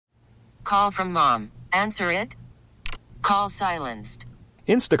Call from mom. Answer it. Call silenced.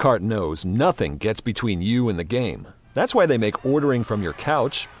 Instacart knows nothing gets between you and the game. That's why they make ordering from your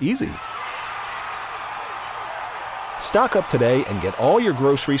couch easy. Stock up today and get all your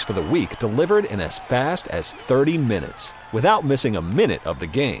groceries for the week delivered in as fast as 30 minutes without missing a minute of the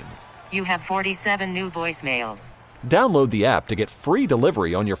game. You have 47 new voicemails. Download the app to get free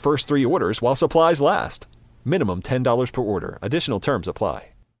delivery on your first 3 orders while supplies last. Minimum $10 per order. Additional terms apply.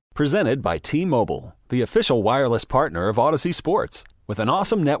 Presented by T-Mobile, the official wireless partner of Odyssey Sports. With an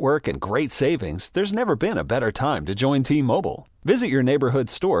awesome network and great savings, there's never been a better time to join T-Mobile. Visit your neighborhood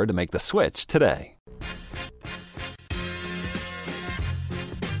store to make the switch today.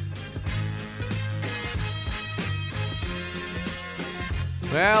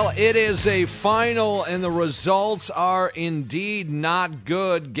 Well, it is a final, and the results are indeed not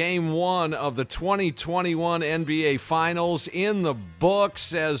good. Game 1 of the 2021 NBA Finals in the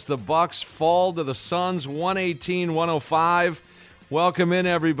books as the Bucks fall to the Suns 118-105. Welcome in,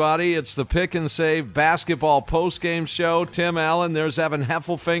 everybody. It's the Pick and Save basketball postgame show. Tim Allen, there's Evan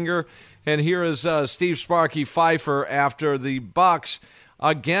Heffelfinger, and here is Steve Sparky Pfeiffer after the Bucks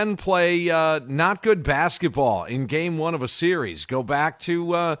again play not good basketball in Game 1 of a series. Go back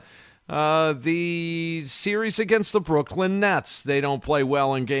to the series against the Brooklyn Nets. They don't play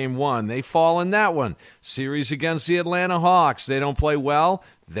well in Game 1. They fall in that one. Series against the Atlanta Hawks. They don't play well.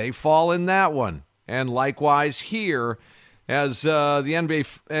 They fall in that one. And likewise here, as the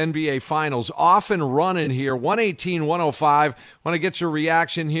NBA Finals often run in here, 118-105. Want to get your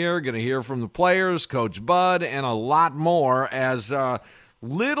reaction here. Going to hear from the players, Coach Bud, and a lot more as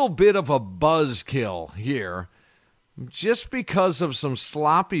little bit of a buzzkill here just because of some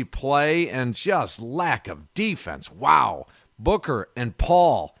sloppy play and just lack of defense. Wow. Booker and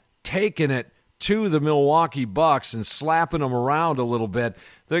Paul taking it to the Milwaukee Bucks and slapping them around a little bit.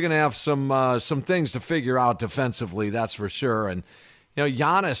 They're going to have some things to figure out defensively, that's for sure. And, you know,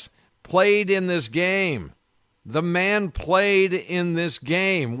 Giannis played in this game. The man played in this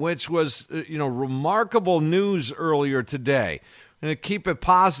game, which was, remarkable news earlier today. And to keep it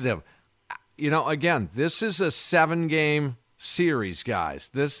positive, again, this is a 7-game series, guys.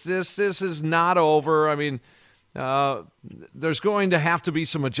 This is not over. I mean, there's going to have to be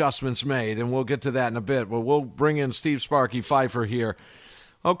some adjustments made, and we'll get to that in a bit. But we'll bring in Steve Sparky Pfeiffer here.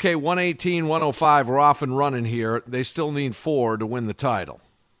 Okay, 118-105, we're off and running here. They still need 4 to win the title.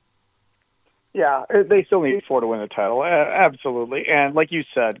 Yeah, they still need 4 to win the title, absolutely. And like you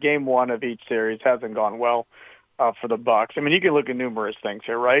said, Game 1 of each series hasn't gone well for the Bucks. I mean, you can look at numerous things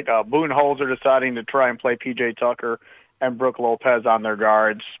here, right? Budenholzer deciding to try and play P.J. Tucker and Brook Lopez on their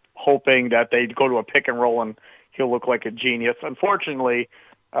guards, hoping that they'd go to a pick and roll and he'll look like a genius. Unfortunately,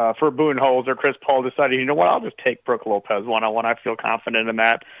 for Budenholzer, Chris Paul decided, you know what, I'll just take Brook Lopez one-on-one. I feel confident in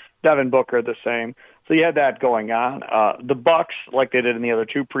that. Devin Booker the same. So you had that going on. The Bucks, like they did in the other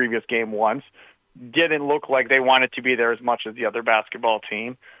 2 previous Game 1s, didn't look like they wanted to be there as much as the other basketball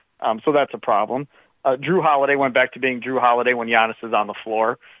team. So that's a problem. Drew Holiday went back to being Drew Holiday when Giannis is on the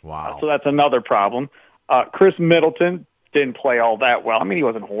floor. Wow. So that's another problem. Chris Middleton didn't play all that well. I mean, he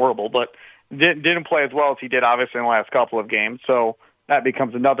wasn't horrible, but didn't play as well as he did, obviously, in the last couple of games. So that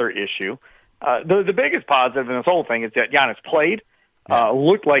becomes another issue. The biggest positive in this whole thing is that Giannis played,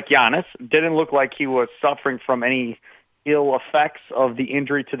 looked like Giannis, didn't look like he was suffering from any ill effects of the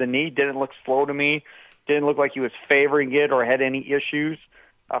injury to the knee, didn't look slow to me, didn't look like he was favoring it or had any issues.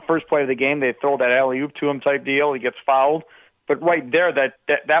 First play of the game, they throw that alley-oop to him type deal. He gets fouled. But right there,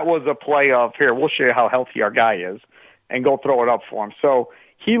 that was a play of, here, we'll show you how healthy our guy is, and go throw it up for him. So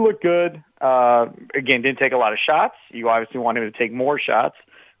he looked good. Again, didn't take a lot of shots. You obviously want him to take more shots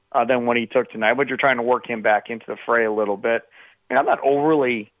than what he took tonight, but you're trying to work him back into the fray a little bit. I mean, I'm not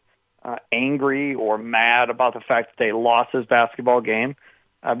overly angry or mad about the fact that they lost this basketball game.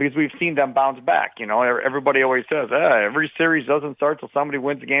 Because we've seen them bounce back. Everybody always says, every series doesn't start till somebody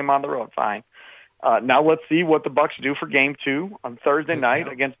wins a game on the road. Fine. Now let's see what the Bucks do for Game 2 on Thursday night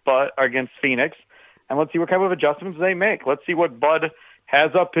against Phoenix, and let's see what kind of adjustments they make. Let's see what Bud has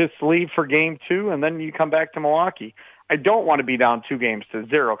up his sleeve for Game 2, and then you come back to Milwaukee. I don't want to be down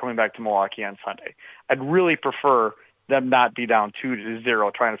 2-0 coming back to Milwaukee on Sunday. I'd really prefer them not be down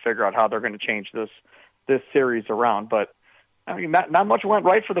 2-0, trying to figure out how they're going to change this series around. But I mean, not much went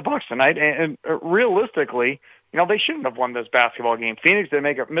right for the Bucks tonight, and realistically, they shouldn't have won this basketball game. Phoenix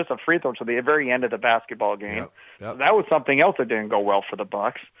didn't miss a free throw to the very end of the basketball game. Yep. That was something else that didn't go well for the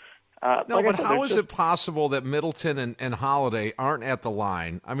Bucks. But how is it possible that Middleton and Holiday aren't at the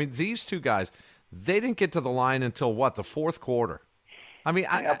line? I mean, these two guys, they didn't get to the line until, the fourth quarter? I mean,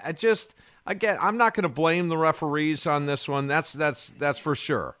 again, I'm not going to blame the referees on this one. That's for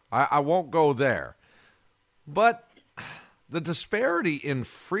sure. I won't go there. But the disparity in the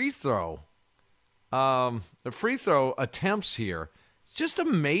free throw attempts here, it's just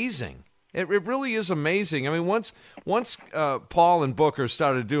amazing. It really is amazing. I mean, once Paul and Booker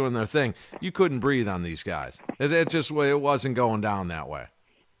started doing their thing, you couldn't breathe on these guys. It wasn't going down that way.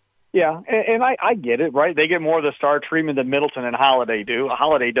 Yeah, and I get it, right? They get more of the star treatment than Middleton and Holiday do.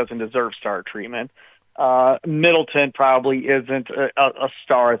 Holiday doesn't deserve star treatment. Middleton probably isn't a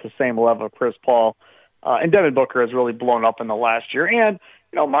star at the same level of Chris Paul. And Devin Booker has really blown up in the last year. And,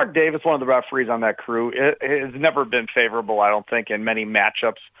 Mark Davis, one of the referees on that crew, has never been favorable, I don't think, in many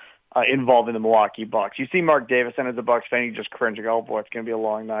matchups involving the Milwaukee Bucks. You see Mark Davis, and as a Bucks fan, you just cringe and go, oh, boy, it's going to be a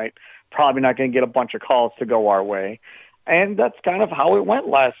long night. Probably not going to get a bunch of calls to go our way. And that's kind of how it went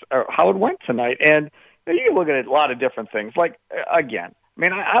tonight. And you can look at a lot of different things. Like, again, I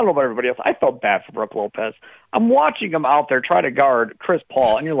don't know about everybody else. I felt bad for Brook Lopez. I'm watching him out there try to guard Chris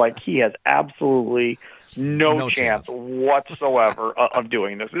Paul, and you're like, he has absolutely no chance whatsoever of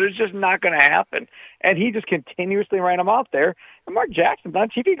doing this. It's just not going to happen. And he just continuously ran him out there. And Mark Jackson's on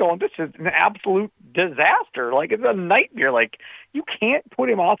TV going, this is an absolute disaster. Like, it's a nightmare. Like, you can't put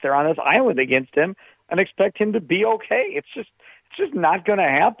him out there on this island against him and expect him to be okay. It's just not going to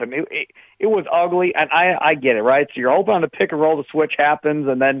happen. It was ugly, and I get it, right? So you're hoping on the pick and roll, the switch happens,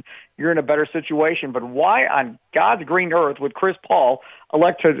 and then you're in a better situation. But why on God's green earth would Chris Paul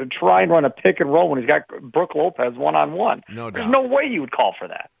elect to try and run a pick and roll when he's got Brook Lopez one-on-one? No doubt. There's no way you would call for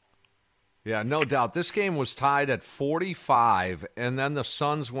that. Yeah, no doubt. This game was tied at 45, and then the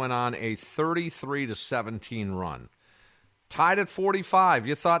Suns went on a 33-17 run. Tied at 45.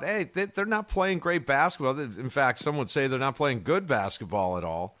 You thought, hey, they're not playing great basketball. In fact, some would say they're not playing good basketball at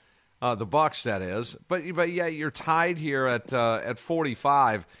all. The Bucks, that is. But yeah, you're tied here at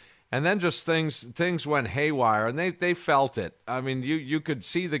 45, and then just things went haywire, and they felt it. I mean, you could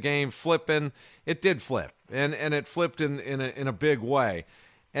see the game flipping. It did flip, and it flipped in a big way.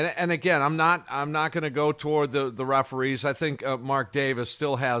 And again, I'm not going to go toward the referees. I think Mark Davis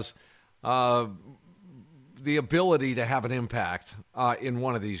still has the ability to have an impact in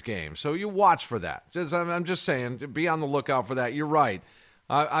one of these games. So you watch for that. I'm just saying, be on the lookout for that. You're right.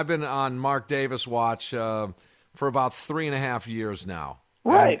 I've been on Mark Davis watch for about 3.5 years now.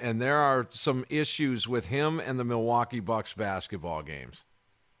 Right. And there are some issues with him and the Milwaukee Bucks basketball games.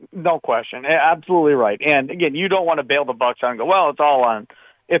 No question. Absolutely right. And again, you don't want to bail the Bucks out and go, well, it's all on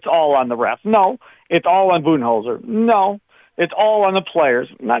the refs. No. It's all on Budenholzer. No. It's all on the players.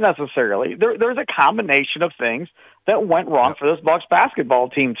 Not necessarily. There's a combination of things that went wrong for this Bucks basketball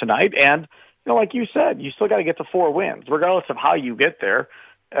team tonight. And, like you said, you still got to get to 4 wins. Regardless of how you get there,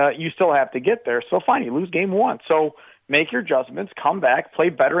 you still have to get there. So fine, you lose game 1. So make your adjustments, come back, play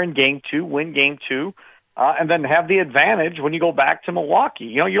better in game 2, win game 2, and then have the advantage when you go back to Milwaukee.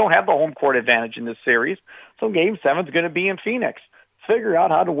 You don't have the home court advantage in this series. So game 7 is going to be in Phoenix. Figure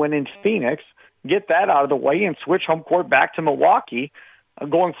out how to win in Phoenix, get that out of the way, and switch home court back to Milwaukee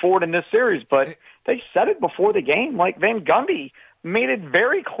going forward in this series. But they said it before the game. Like, Van Gundy made it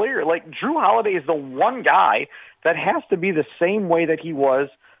very clear. Like, Drew Holiday is the one guy that has to be the same way that he was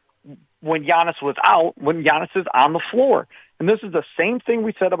when Giannis was out, when Giannis is on the floor. And this is the same thing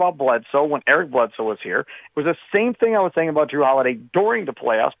we said about Bledsoe when Eric Bledsoe was here. It was the same thing I was saying about Drew Holiday during the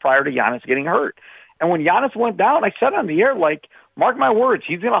playoffs prior to Giannis getting hurt. And when Giannis went down, I said on the air, like, mark my words,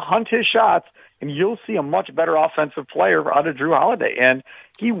 he's going to hunt his shots, and you'll see a much better offensive player out of Drew Holiday. And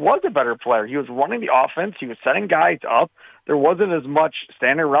he was a better player. He was running the offense. He was setting guys up. There wasn't as much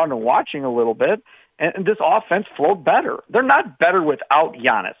standing around and watching a little bit. And this offense flowed better. They're not better without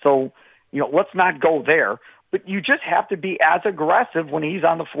Giannis. So, let's not go there. But you just have to be as aggressive when he's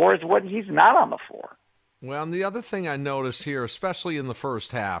on the floor as when he's not on the floor. Well, and the other thing I noticed here, especially in the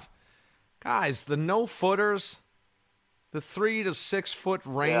first half, guys, the no-footers, the 3 to 6 foot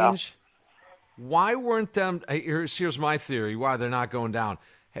range, why weren't them? Here's my theory why they're not going down.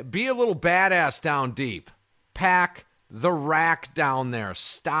 Be a little badass down deep. Pack the rack down there.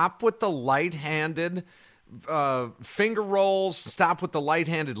 Stop with the light-handed finger rolls. Stop with the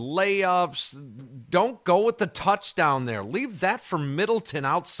light-handed layups. Don't go with the touch down there. Leave that for Middleton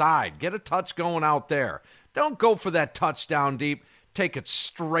outside. Get a touch going out there. Don't go for that touch down deep. Take it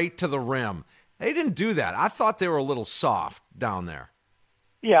straight to the rim. They didn't do that. I thought they were a little soft down there.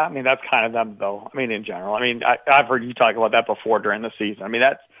 Yeah, that's kind of them, though. In general. I've heard you talk about that before during the season.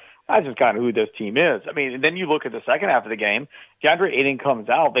 That's just kind of who this team is. And then you look at the second half of the game, DeAndre Ayton comes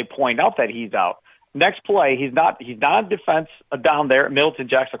out. They point out that he's out. Next play, he's not on defense down there. Middleton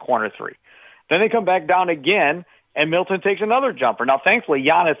jacks a corner 3. Then they come back down again, and Milton takes another jumper. Now, thankfully,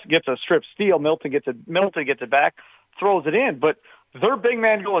 Giannis gets a strip steal. Milton gets it back, throws it in. But their big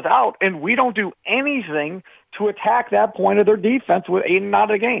man goes out, and we don't do anything to attack that point of their defense with Ayton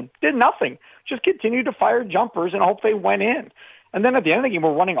out of the game. Did nothing. Just continued to fire jumpers and hope they went in. And then at the end of the game,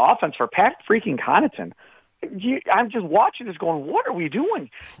 we're running offense for Pat freaking Connaughton. I'm just watching this going, what are we doing?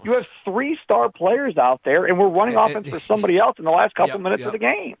 You have 3-star players out there, and we're running offense for somebody else in the last couple minutes of the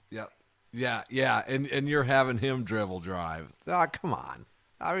game. Yeah, and you're having him dribble drive. Oh, come on.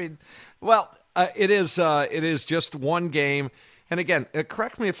 I mean, well, it is just one game. And again,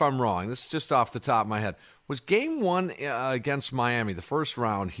 correct me if I'm wrong. This is just off the top of my head. Was game 1 against Miami, the first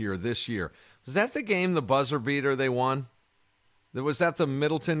round here this year, was that the game, the buzzer beater they won? Was that the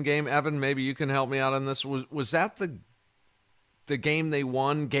Middleton game? Evan, maybe you can help me out on this. Was that the game they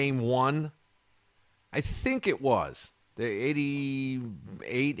won, game 1? I think it was. The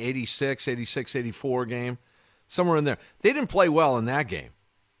 88, 86, 84 game, somewhere in there. They didn't play well in that game.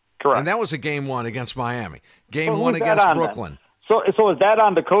 Correct. And that was a game 1 against Miami. Game 1 against Brooklyn. So is that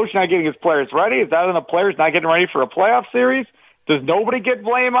on the coach not getting his players ready? Is that on the players not getting ready for a playoff series? Does nobody get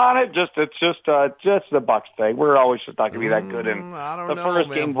blame on it? It's just the Bucks thing. We're always just not going to be that good in the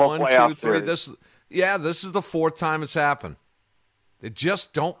first game of a playoff series. This is the 4th time it's happened. They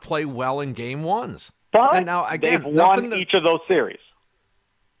just don't play well in game 1s. But and now, again, they've won each of those series.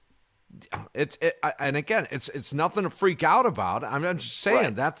 It's nothing to freak out about. I'm just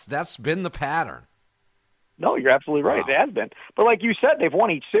saying that's been the pattern. No, you're absolutely right. Wow. It has been. But like you said, they've won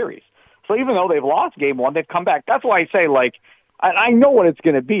each series. So even though they've lost game 1, they've come back. That's why I say, like, I know what it's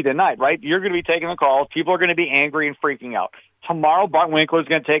going to be tonight, right? You're going to be taking the calls. People are going to be angry and freaking out. Tomorrow, Bart Winkler's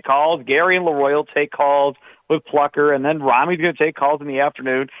going to take calls. Gary and Leroy will take calls with Plucker, and then Rami's going to take calls in the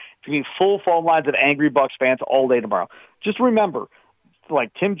afternoon. It's going to be full phone lines of angry Bucks fans all day tomorrow. Just remember,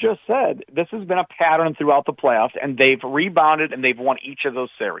 like Tim just said, this has been a pattern throughout the playoffs, and they've rebounded, and they've won each of those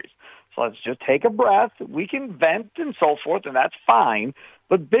series. So let's just take a breath. We can vent and so forth, and that's fine.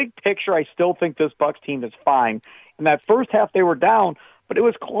 But big picture, I still think this Bucks team is fine. In that first half, they were down, but it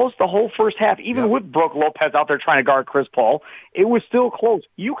was close the whole first half. Even with Brook Lopez out there trying to guard Chris Paul, it was still close.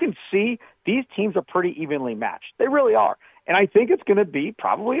 You can see these teams are pretty evenly matched. They really are. And I think it's going to be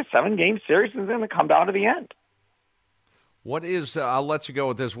probably a 7-game series that's going to come down to the end. What is, I'll let you go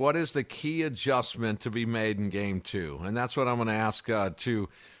with this, what is the key adjustment to be made in Game 2? And that's what I'm going to ask to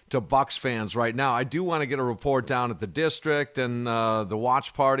Bucks fans right now. I do want to get a report down at the district and the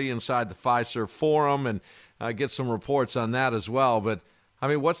watch party inside the Fiserv Forum and get some reports on that as well. But, I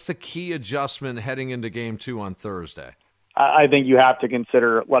mean, what's the key adjustment heading into Game 2 on Thursday? I think you have to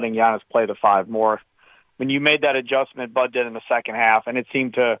consider letting Giannis play the 5 more. When you made that adjustment, Bud did in the second half, and it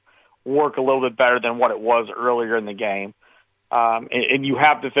seemed to work a little bit better than what it was earlier in the game. And you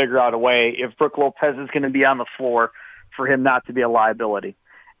have to figure out a way, if Brook Lopez is going to be on the floor, for him not to be a liability.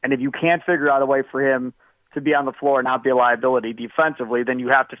 And if you can't figure out a way for him to be on the floor and not be a liability defensively, then you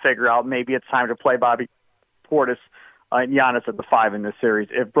have to figure out maybe it's time to play Bobby Portis and Giannis at the 5 in this series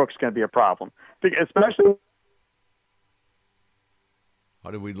if Brook's going to be a problem. Especially.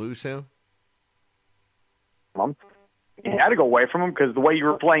 How did we lose him? You had to go away from him because the way you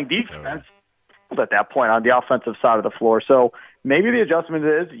were playing defense at that point on the offensive side of the floor. So maybe the adjustment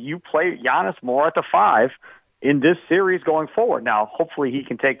is you play Giannis more at the 5 in this series going forward. Now, hopefully he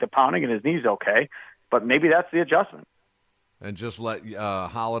can take the pounding and his knee's okay, but maybe that's the adjustment. And just let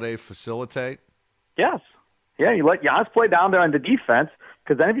Holiday facilitate? Yes. Yeah, you let Giannis play down there on the defense,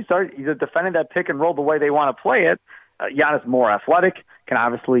 because then if you start defending that pick and roll the way they want to play it, Giannis more athletic, can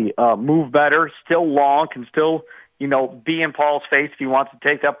obviously move better, still long, can still, be in Paul's face if he wants to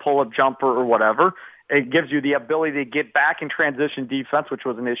take that pull-up jumper or whatever. It gives you the ability to get back in transition defense, which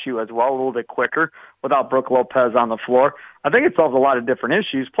was an issue as well, a little bit quicker without Brook Lopez on the floor. I think it solves a lot of different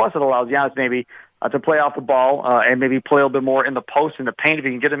issues. Plus, it allows Giannis maybe to play off the ball and maybe play a little bit more in the post in the paint if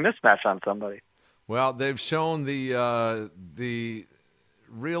he can get a mismatch on somebody. Well, they've shown the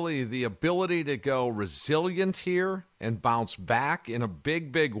ability to go resilient here and bounce back in a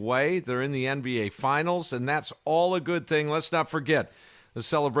big, big way. They're in the NBA Finals, and that's all a good thing. Let's not forget the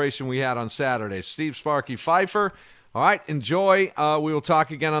celebration we had on Saturday. Steve Sparky Pfeiffer. All right, enjoy. We will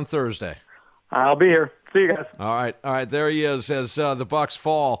talk again on Thursday. I'll be here. See you guys. All right. There he is as the Bucks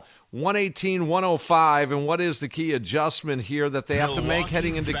fall 118-105. And what is the key adjustment here that they have to make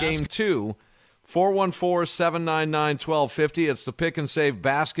heading into Game 2? 414-799-1250. It's the Pick and Save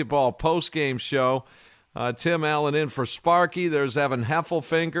basketball postgame show. Tim Allen in for Sparky. There's Evan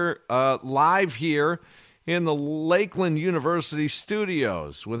Heffelfinger live here in the Lakeland University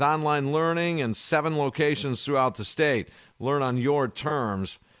studios with online learning and 7 locations throughout the state. Learn on your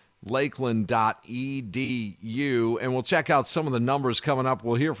terms. lakeland.edu. And we'll check out some of the numbers coming up.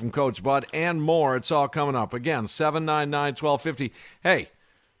 We'll hear from Coach Bud and more. It's all coming up. Again, 799-1250. Hey,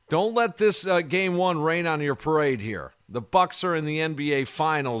 don't let this Game 1 rain on your parade here. The Bucks are in the NBA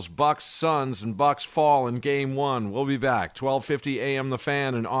Finals. Bucks, Suns, and Bucks fall in Game 1. We'll be back. 1250 AM The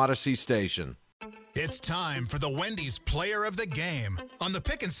Fan and Odyssey Station. It's time for the Wendy's Player of the Game on the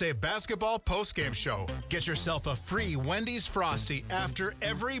Pick and Save Basketball postgame show. Get yourself a free Wendy's Frosty after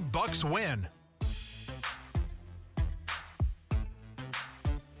every Bucks win.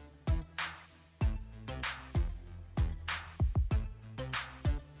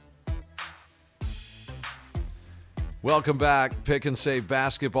 Welcome back. Pick and Save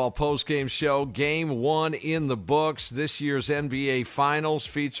Basketball postgame show. Game 1 in the books. This year's NBA Finals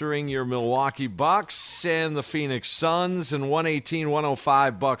featuring your Milwaukee Bucks and the Phoenix Suns, and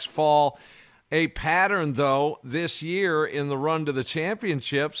 118-105 Bucks fall. A pattern, though, this year in the run to the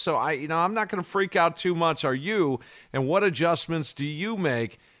championship. So I'm not going to freak out too much. Are you? And what adjustments do you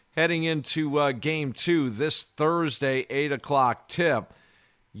make heading into Game 2 this Thursday, 8 o'clock tip?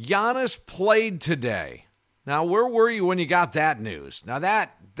 Giannis played today. Now, where were you when you got that news? Now,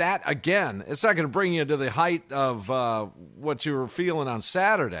 that again, it's not going to bring you to the height of what you were feeling on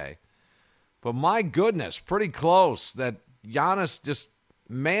Saturday. But my goodness, pretty close that Giannis just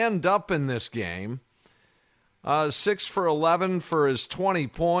manned up in this game. 6 for 11 for his 20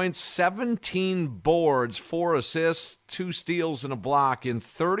 points, 17 boards, 4 assists, 2 steals, and a block in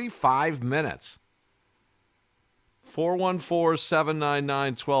 35 minutes.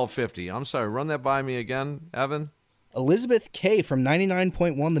 414-799-1250. I'm sorry, run that by me again, Evan. Elizabeth K. from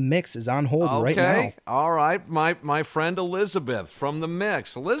 99.1 The Mix is on hold right now. Okay, all right. My friend Elizabeth from The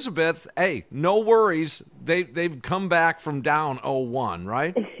Mix. Elizabeth, hey, no worries. They've come back from down 0-1,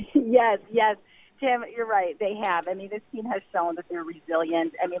 right? Yes. Tim, you're right. They have. I mean, this team has shown that they're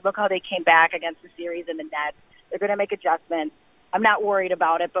resilient. I mean, look how they came back against the series in the Nets. They're going to make adjustments. I'm not worried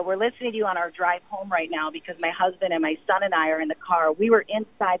about it, but we're listening to you on our drive home right now because my husband and my son and I are in the car. We were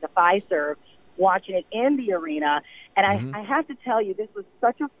inside the Fiserv watching it in the arena, and I have to tell you, this was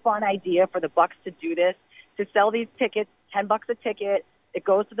such a fun idea for the Bucks to do this, to sell these tickets, $10 a ticket. It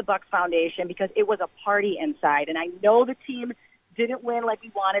goes to the Bucks Foundation because it was a party inside, and I know the team didn't win like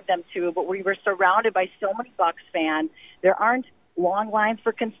we wanted them to, but we were surrounded by so many Bucks fans. There aren't long lines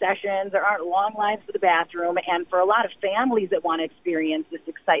for concessions. There aren't long lines for the bathroom. And for a lot of families that want to experience this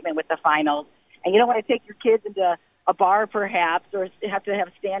excitement with the finals, and you don't want to take your kids into a bar perhaps or have to have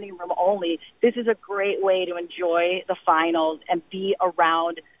standing room only, this is a great way to enjoy the finals and be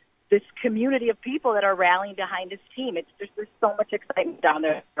around this community of people that are rallying behind this team. There's so much excitement down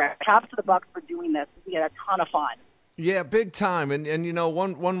there. Props to the Bucks for doing this. We had a ton of fun. Yeah, big time. And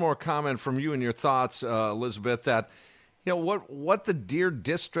one more comment from you and your thoughts, Elizabeth, that what the Deer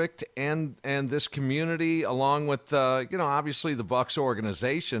District and this community, along with obviously the Bucks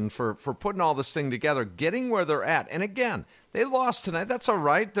organization for putting all this thing together, getting where they're at. And again, they lost tonight. That's all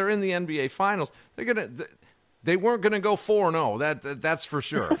right. They're in the NBA Finals. They weren't gonna go 4-0. That's for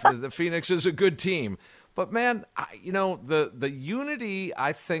sure. The Phoenix is a good team. But man, the unity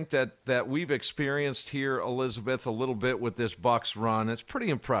I think that we've experienced here, Elizabeth, a little bit with this Bucks run, it's pretty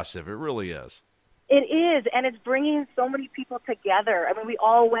impressive. It really is. It is, and it's bringing so many people together. I mean, we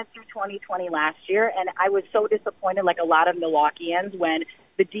all went through 2020 last year, and I was so disappointed, like a lot of Milwaukeeans, when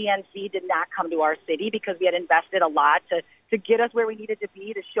the DNC did not come to our city because we had invested a lot to get us where we needed to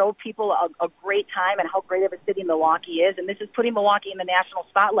be, to show people a great time and how great of a city Milwaukee is. And this is putting Milwaukee in the national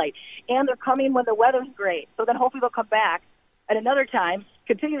spotlight. And they're coming when the weather's great. So then hopefully they'll come back at another time,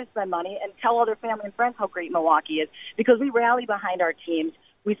 continue to spend money, and tell all their family and friends how great Milwaukee is, because we rally behind our teams.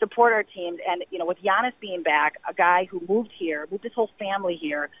 We support our teams, and, with Giannis being back, a guy who moved his whole family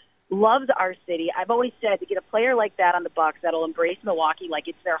here, loves our city. I've always said, to get a player like that on the Bucks that'll embrace Milwaukee like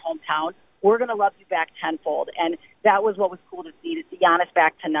it's their hometown, we're going to love you back tenfold. And that was what was cool to see Giannis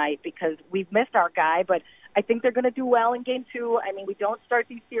back tonight, because we've missed our guy, but I think they're going to do well in Game 2. I mean, we don't start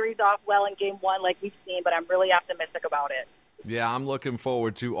these series off well in Game 1 like we've seen, but I'm really optimistic about it. Yeah, I'm looking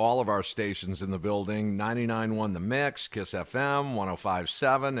forward to all of our stations in the building. 99.1 The Mix, Kiss FM,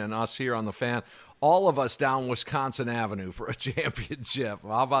 105.7, and us here on The Fan. All of us down Wisconsin Avenue for a championship.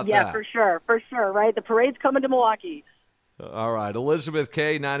 How about that? Yeah, for sure, right? The parade's coming to Milwaukee. All right, Elizabeth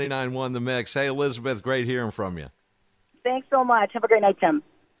K., 99.1 The Mix. Hey, Elizabeth, great hearing from you. Thanks so much. Have a great night, Tim.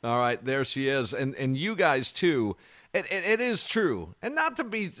 All right, there she is. And you guys, too. It is true. And not to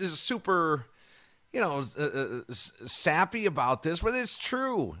be super... sappy about this, but it's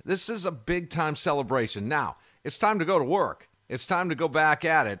true. This is a big-time celebration. Now, it's time to go to work. It's time to go back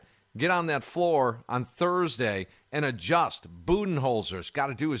at it. get on that floor on Thursday and adjust. Budenholzer's got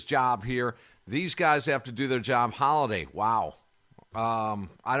to do his job here. These guys have to do their job. Holiday, wow. I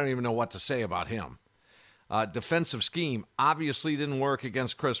don't even know what to say about him. Defensive scheme obviously didn't work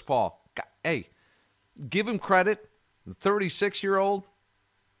against Chris Paul. Hey, give him credit. The 36-year-old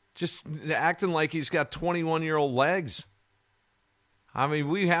just acting like he's got 21-year-old legs. I mean,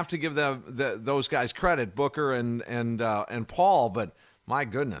 we have to give those guys credit, Booker and Paul, but my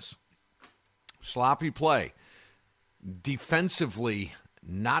goodness, sloppy play. Defensively,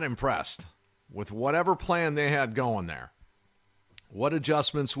 not impressed with whatever plan they had going there. What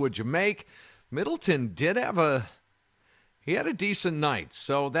adjustments would you make? Middleton did have a decent night,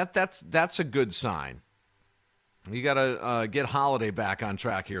 so that's a good sign. You got to get Holiday back on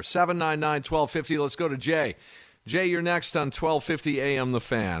track here. 799-1250. Let's go to Jay. Jay, you're next on 1250 AM The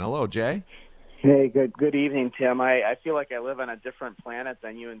Fan. Hello, Jay. Hey, good evening, Tim. I feel like I live on a different planet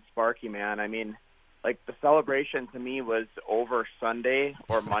than you and Sparky, man. I mean, like, the celebration to me was over Sunday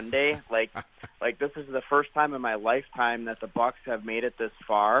or Monday. like this is the first time in my lifetime that the Bucks have made it this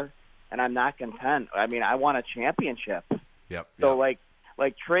far, and I'm not content. I mean, I want a championship. Yep. So, like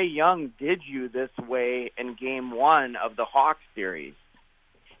Trae Young did you this way in Game 1 of the Hawks series.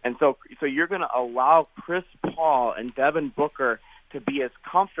 And so you're going to allow Chris Paul and Devin Booker to be as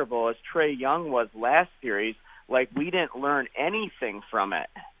comfortable as Trae Young was last series, like we didn't learn anything from it.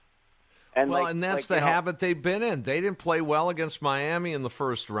 And that's the habit they've been in. They didn't play well against Miami in the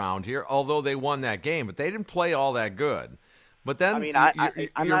first round here, although they won that game, but they didn't play all that good. But then,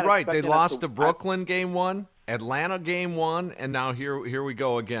 you're right. They lost to Brooklyn Game 1, Atlanta Game 1, and now here we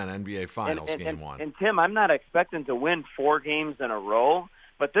go again, NBA Finals Game 1. And Tim, I'm not expecting to win 4 games in a row,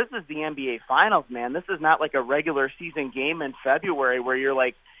 but this is the NBA Finals, man. This is not like a regular season game in February where you're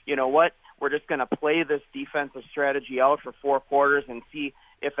like, you know what, we're just going to play this defensive strategy out for 4 quarters and see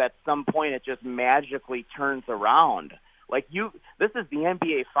if at some point it just magically turns around. This is the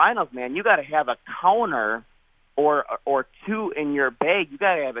NBA Finals, man. You got to have a counter or 2 in your bag. You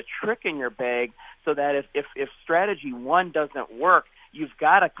got to have a trick in your bag so that if strategy 1 doesn't work, you've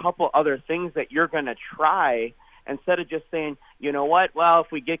got a couple other things that you're going to try instead of just saying, you know what, well,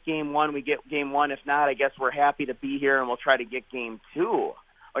 if we get Game 1, we get Game 1. If not, I guess we're happy to be here and we'll try to get Game 2.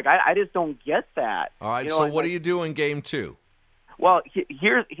 Like, I just don't get that. All right, so what do you do in Game 2? Well,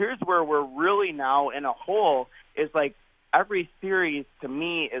 here's where we're really now in a hole is like every series to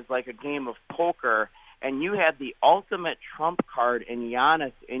me is like a game of poker, and you had the ultimate trump card in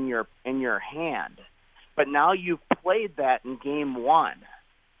Giannis in your hand. But now you've played that in Game 1.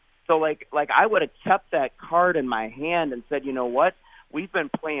 So like I would have kept that card in my hand and said, you know what? We've been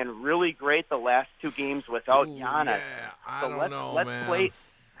playing really great the last 2 games without Giannis. Yeah, I don't know, man. Play.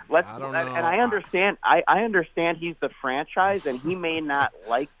 I don't know. And I understand. I understand he's the franchise, and he may not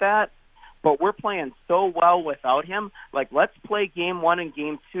like that. But we're playing so well without him. Like, let's play Game 1 and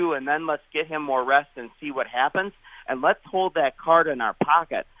Game 2, and then let's get him more rest and see what happens. And let's hold that card in our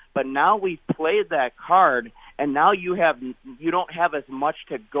pocket. But now we've played that card, and now you don't have as much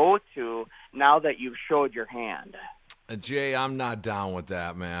to go to now that you've showed your hand. Jay, I'm not down with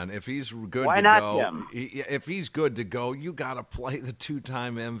that, man. If he's good Why to not go, him? If he's good to go, you got to play the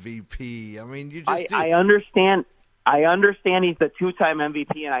 2-time MVP. I mean, you just do. I understand. I understand he's the 2-time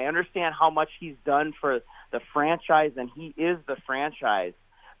MVP, and I understand how much he's done for the franchise, and he is the franchise.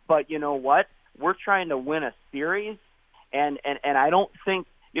 But you know what? We're trying to win a series, and I don't think,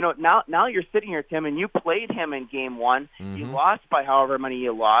 you know, now you're sitting here, Tim, and you played him in Game 1. Mm-hmm. You lost by however many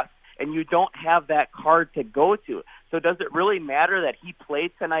you lost, and you don't have that card to go to. So does it really matter that he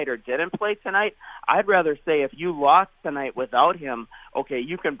played tonight or didn't play tonight? I'd rather say if you lost tonight without him, okay,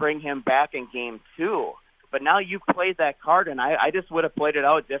 you can bring him back in Game 2. But now you've played that card, and I just would have played it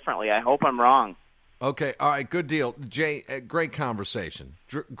out differently. I hope I'm wrong. Okay, all right, good deal. Jay, great conversation.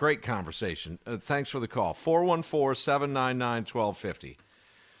 Great conversation. Thanks for the call. 414-799-1250.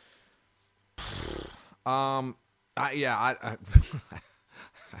 I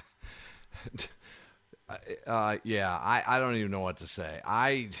don't even know what to say.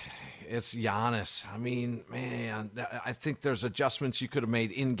 It's Giannis. I mean, man, I think there's adjustments you could have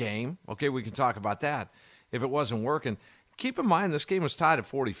made in game. Okay, we can talk about that if it wasn't working. Keep in mind, this game was tied at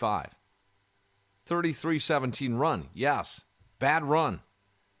 45. 33-17 run. Yes. Bad run.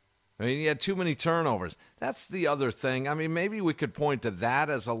 I mean, you had too many turnovers. That's the other thing. I mean, maybe we could point to that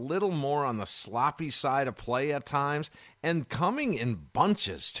as a little more on the sloppy side of play at times, and coming in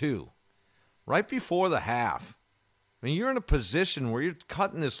bunches, too. Right before the half. I mean, you're in a position where you're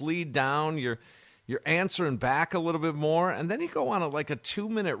cutting this lead down, you're answering back a little bit more, and then you go on a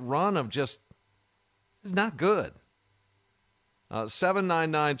 2-minute run of just, it's not good.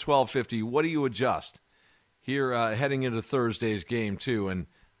 799-1250. What do you adjust here heading into Thursday's game, too? And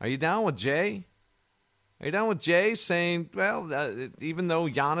are you down with Jay? Are you down with Jay saying, well, even though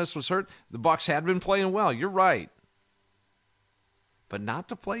Giannis was hurt, the Bucks had been playing well? You're right. But not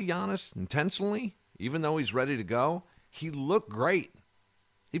to play Giannis intentionally, even though he's ready to go? He looked great.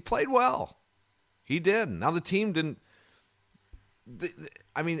 He played well. He did. Now the team didn't.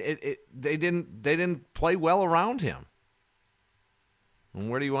 They didn't play well around him. And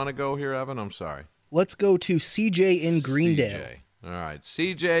where do you want to go here, Evan? I'm sorry. Let's go to CJ in Greendale. CJ. All right,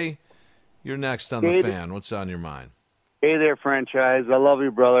 CJ, you're next on the fan. What's on your mind? Hey there, franchise. I love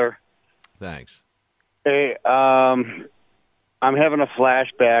you, brother. Thanks. Hey, I'm having a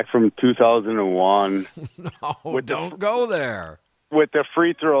flashback from 2001. No, don't go there. With the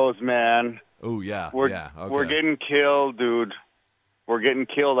free throws, man. Oh, yeah. Okay. We're getting killed, dude. We're getting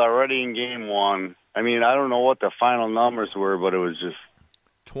killed already in game one. I mean, I don't know what the final numbers were, but it was just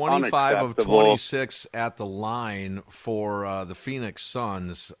 25 of 26 at the line for the Phoenix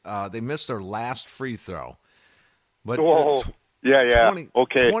Suns. They missed their last free throw. But yeah.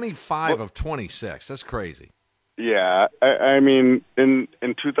 Okay. 25 of 26. That's crazy. Yeah. I mean, in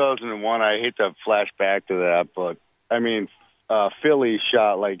 2001, I hate to flash back to that, but, I mean, Philly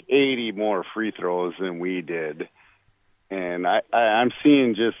shot like 80 more free throws than we did. And I'm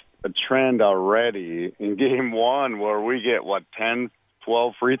seeing just a trend already in game one where we get, 10,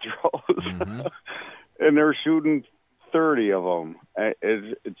 12 free throws? Mm-hmm. And they're shooting 30 of them.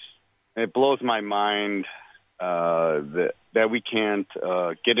 It blows my mind that we can't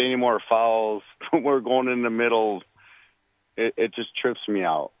get any more fouls. We're going in the middle. It just trips me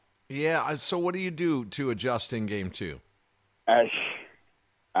out. Yeah, so what do you do to adjust in game two? I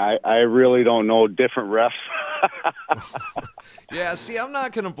really don't know. Different refs. Yeah, see, I'm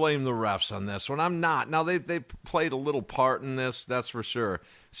not going to blame the refs on this one. I'm not. Now, they played a little part in this, that's for sure.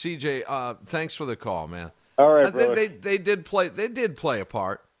 CJ, thanks for the call, man. All right, brother. They did play a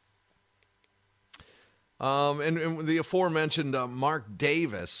part. And the aforementioned Mark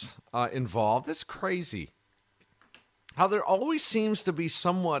Davis involved. It's crazy how there always seems to be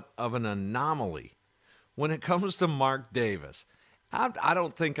somewhat of an anomaly when it comes to Mark Davis. I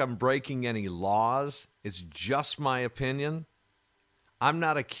don't think I'm breaking any laws. It's just my opinion. I'm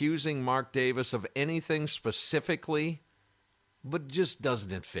not accusing Mark Davis of anything specifically, but just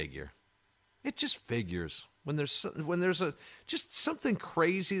doesn't it figure? It just figures when there's just something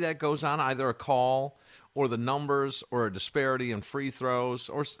crazy that goes on, either a call or the numbers or a disparity in free throws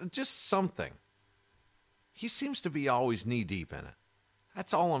or just something. He seems to be always knee-deep in it.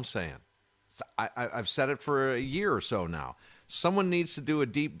 That's all I'm saying. I've said it for a year or so now. Someone needs to do a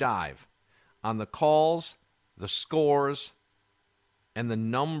deep dive on the calls, the scores, and the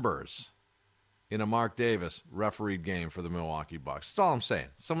numbers in a Mark Davis refereed game for the Milwaukee Bucks. That's all I'm saying.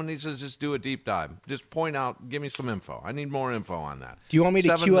 Someone needs to just do a deep dive. Just point out, give me some info. I need more info on that. Do you want me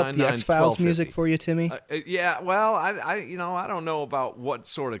to cue up the X-Files music for you, Timmy? Yeah, well, I don't know about what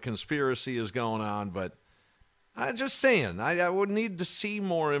sort of conspiracy is going on, but I'm just saying, I would need to see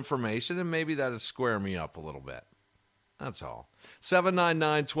more information, and maybe that would square me up a little bit. That's all.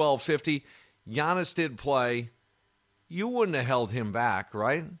 799-1250. Giannis did play. You wouldn't have held him back,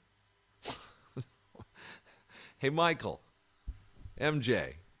 right? Hey, Michael,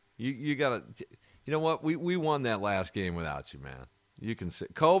 MJ, you got to, you know what? We won that last game without you, man. You can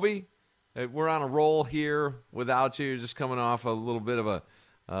sit. Kobe, we're on a roll here without you. You're just coming off a little bit of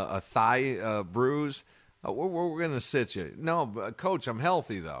a thigh bruise. We're going to sit you. No, Coach, I'm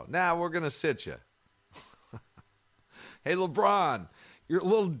healthy, though. Nah, we're going to sit you. Hey, LeBron, you're a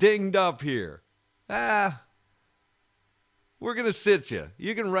little dinged up here. We're going to sit you.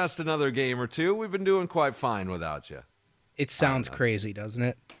 You can rest another game or two. We've been doing quite fine without you. It sounds crazy,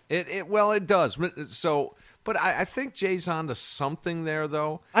 doesn't it? Well, it does. So, but I think Jay's on to something there,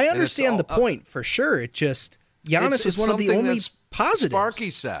 though. I understand the point for sure. It just, Giannis was one of the only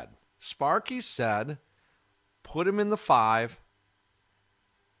positives. Sparky said, put him in the 5,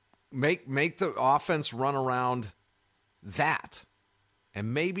 make the offense run around that,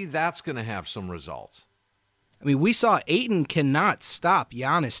 and maybe that's going to have some results. I mean, we saw Ayton cannot stop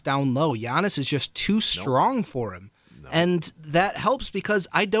Giannis down low. Giannis is just too strong for him. No. And that helps because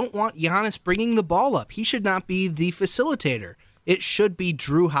I don't want Giannis bringing the ball up. He should not be the facilitator. It should be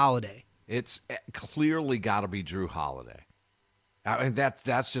Drew Holiday. It's clearly got to be Drew Holiday. I mean,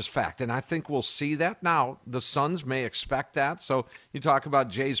 that's just fact. And I think we'll see that. Now, the Suns may expect that. So you talk about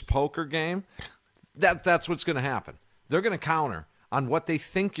Jay's poker game. That's what's going to happen. They're going to counter on what they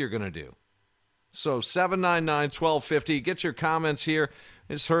think you're going to do. So 799-1250. Get your comments here.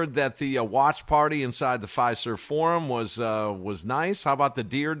 I just heard that the watch party inside the Fiserv Forum was nice. How about the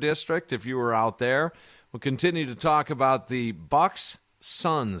Deer District, if you were out there? We'll continue to talk about the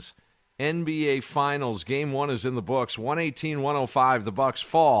Bucks-Suns NBA Finals. Game 1 is in the books. 118-105, the Bucks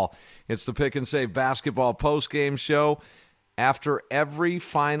fall. It's the Pick and Save basketball postgame show after every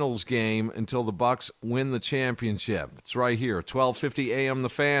Finals game until the Bucks win the championship. It's right here, 1250 AM The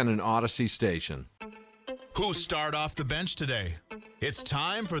Fan and Odyssey Station. Who started off the bench today? It's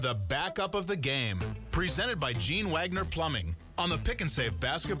time for the backup of the game, presented by Gene Wagner Plumbing on the Pick and Save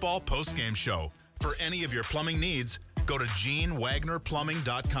basketball postgame show. For any of your plumbing needs, go to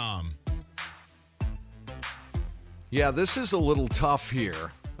GeneWagnerPlumbing.com. Yeah, this is a little tough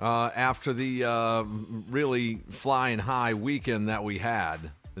here after the really flying high weekend that we had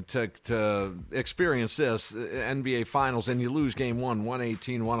to experience this NBA Finals, and you lose Game 1,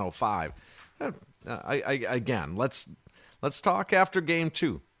 118-105. Again, let's talk after Game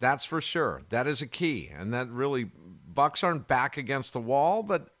 2. That's for sure. That is a key, and that really Bucks aren't back against the wall,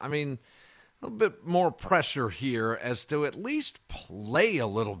 but I mean, a little bit more pressure here as to at least play a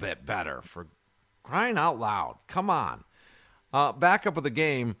little bit better, for crying out loud. Come on. Back up of the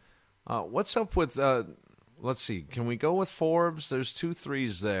game. What's up with, let's see, can we go with Forbes? There's 2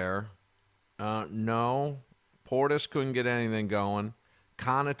 threes there. No. Portis couldn't get anything going.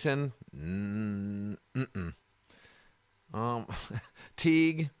 Connaughton,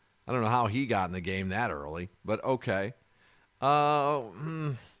 Teague, I don't know how he got in the game that early, but okay. How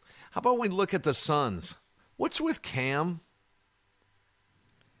about we look at the Suns? What's with Cam?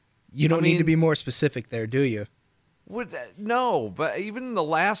 You don't need to be more specific there, do you? No, but even in the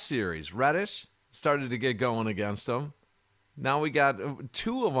last series, Reddish started to get going against them. Now we got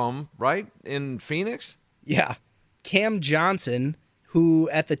 2 of them, right, in Phoenix? Yeah. Cam Johnson, who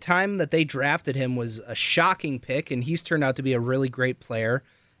at the time that they drafted him was a shocking pick, and he's turned out to be a really great player.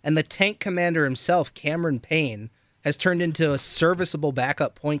 And the tank commander himself, Cameron Payne, has turned into a serviceable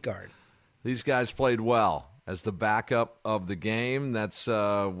backup point guard. These guys played well as the backup of the game. That's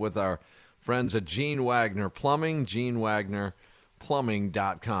with our friends at Gene Wagner Plumbing,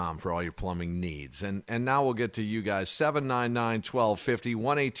 GeneWagnerPlumbing.com for all your plumbing needs. And now we'll get to you guys. 799-1250,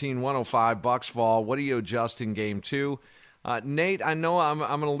 118-105, Bucks fall. What do you adjust in Game 2? Nate, I know I'm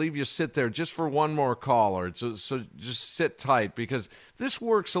going to leave you sit there just for one more caller, so just sit tight because this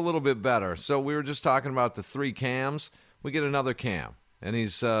works a little bit better. So we were just talking about the 3 Cams. We get another Cam, and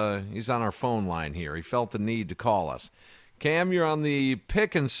he's on our phone line here. He felt the need to call us. Cam, you're on the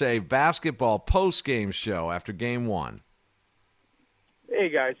Pick and Save basketball post-game show after Game 1. Hey,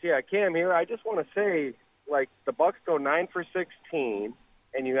 guys. Yeah, Cam here. I just want to say, the Bucks go 9 for 16,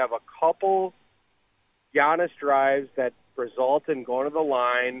 and you have a couple Giannis drives that result in going to the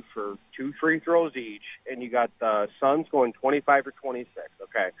line for 2 free throws each, and you got the Suns going 25 for 26,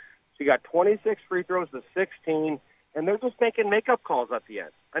 okay? So you got 26 free throws to 16, and they're just making makeup calls at the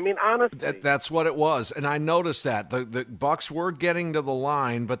end. I mean, honestly. That's what it was, and I noticed that. The Bucks were getting to the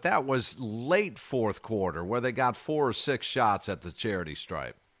line, but that was late fourth quarter where they got 4 or 6 shots at the charity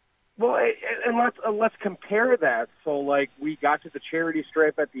stripe. Well, and let's compare that. So, we got to the charity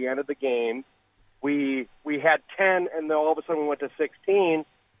stripe at the end of the game. We had 10, and then all of a sudden we went to 16,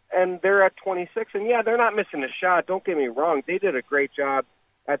 and they're at 26. And, yeah, they're not missing a shot. Don't get me wrong. They did a great job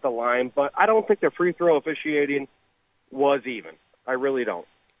at the line, but I don't think their free throw officiating was even. I really don't.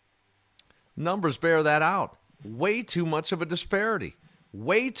 Numbers bear that out. Way too much of a disparity.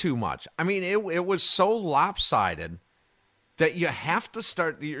 Way too much. I mean, it was so lopsided that you have to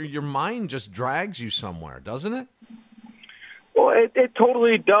start – your mind just drags you somewhere, doesn't it? Well, it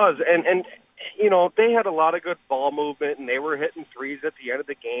totally does. And they had a lot of good ball movement, and they were hitting threes at the end of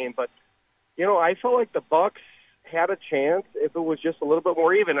the game. But, I felt like the Bucks had a chance if it was just a little bit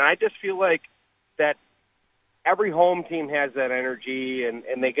more even. And I just feel like that every home team has that energy, and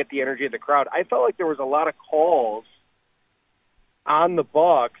they get the energy of the crowd. I felt like there was a lot of calls on the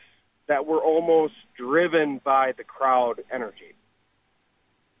Bucks that were almost driven by the crowd energy.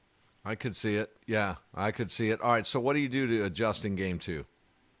 I could see it. Yeah, I could see it. All right, so what do you do to adjust in Game 2?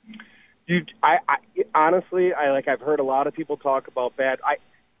 I honestly, I've heard a lot of people talk about bad.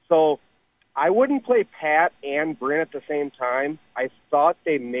 So I wouldn't play Pat and Bryn at the same time. I thought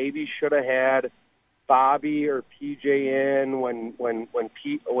they maybe should have had Bobby or PJ in when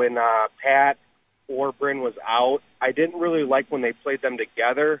Pat or Bryn was out. I didn't really like when they played them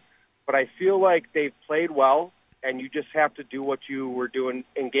together, but I feel like they've played well, and you just have to do what you were doing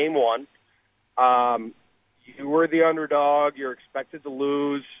in Game 1. You were the underdog. You're expected to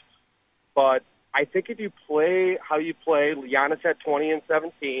lose. But I think if you play how you play, Giannis had 20 and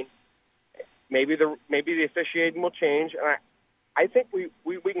 17. maybe the officiating will change, and I think we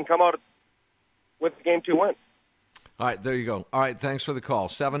can come out with the Game 2 win. All right, there you go. All right, thanks for the call.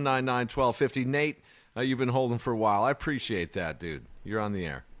 799-1250. Nate, you've been holding for a while. I appreciate that, dude. You're on the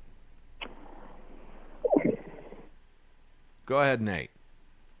air. Go ahead, Nate.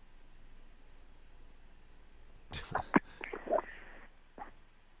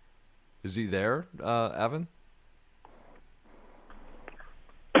 Is he there, Evan?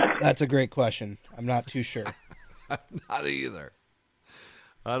 That's a great question. I'm not too sure. Not either.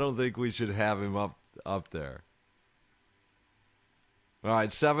 I don't think we should have him up there. All right,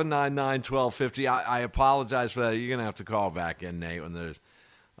 799-1250. I apologize for that. You're going to have to call back in, Nate, when there's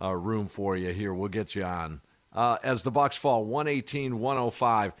room for you here. We'll get you on. As the Bucks fall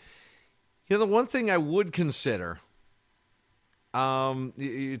 118-105. You know, the one thing I would consider,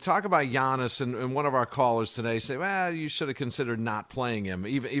 you talk about Giannis, and one of our callers today say, well, you should have considered not playing him,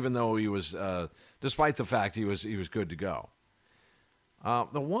 even though he was, despite the fact he was good to go.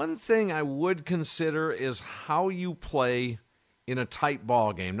 The one thing I would consider is how you play in a tight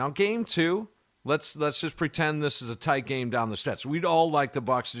ball game. Now, game 2, let's just pretend this is a tight game down the stretch. We'd all like the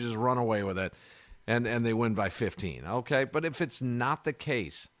Bucks to just run away with it, and they win by 15. Okay, but if it's not the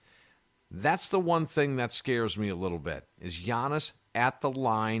case, that's the one thing that scares me a little bit, is Giannis at the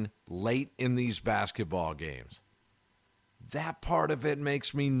line late in these basketball games. That part of it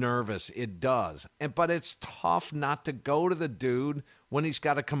makes me nervous. It does. But it's tough not to go to the dude when he's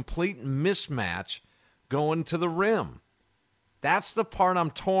got a complete mismatch going to the rim. That's the part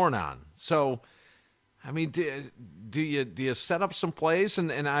I'm torn on. So, I mean, do you set up some plays?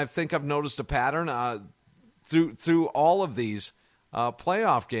 And I think I've noticed a pattern through all of these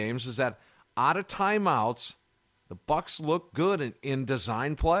playoff games is that out of timeouts, the Bucks look good in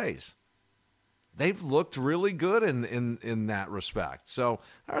design plays. They've looked really good in that respect. So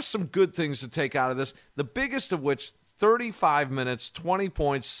there are some good things to take out of this. The biggest of which, 35 minutes, 20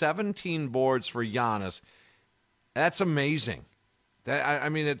 points, 17 boards for Giannis. That's amazing. I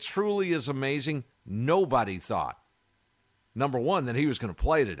mean, it truly is amazing. Nobody thought, number one, that he was going to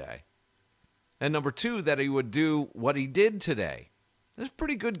play today. And number two, that he would do what he did today. It's a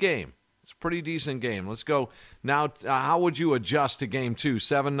pretty good game. It's a pretty decent game. Let's go. Now, how would you adjust to game 2?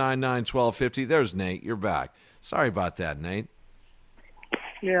 799-1250. There's Nate. You're back. Sorry about that, Nate.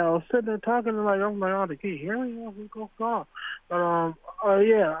 Yeah, I was sitting there talking to I'm like, oh, can you hear me? Go call. But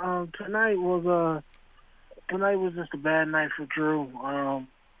tonight was just a bad night for Drew.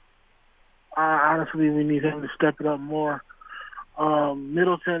 Honestly, we need him to step it up more.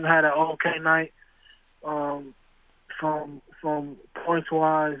 Middleton had an okay night from points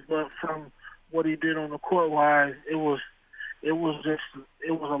wise, but from what he did on the court wise, it was a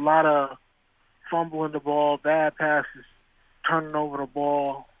lot of fumbling the ball, bad passes, turning over the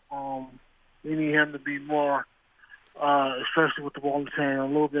ball. We need him to be more, especially with the ball in his hand, a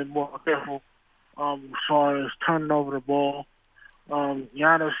little bit more careful as far as turning over the ball.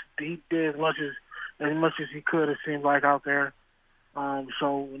 Giannis, he did as much as he could, it seemed like, out there.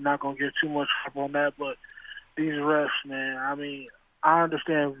 So we're not going to get too much help on that, but these refs, man, I mean, I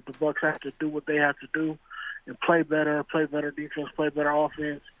understand the Bucks have to do what they have to do and play better defense, play better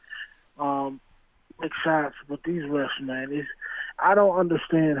offense, make shots. But these refs, man, I don't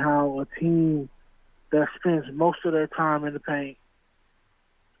understand how a team that spends most of their time in the paint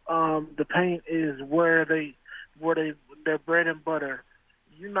is where their bread and butter.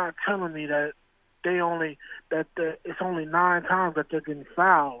 You're not telling me that it's only 9 times that they're getting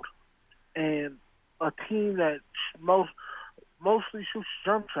fouled, and a team that mostly shoots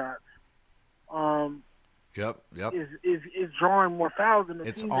jump shots. Yep. Is drawing more fouls than the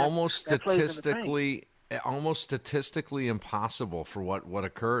it's team almost that plays in the paint. almost statistically impossible for what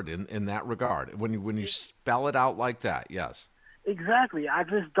occurred in that regard. When you spell it out like that, yes. Exactly. I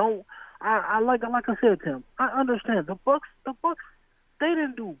just don't. I like I said, Tim. I understand the Bucks. They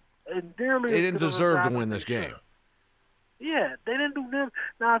didn't do nearly. They didn't deserve to win this game. Yeah, they didn't do them.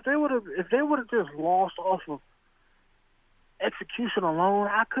 Now, if they would have just lost off of execution alone,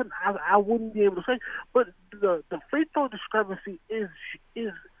 I wouldn't be able to say. But the free throw discrepancy is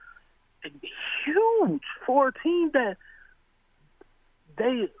huge for a team that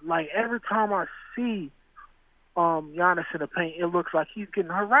they like. Every time I see Giannis in the paint, it looks like he's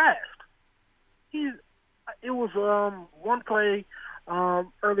getting harassed. It was one play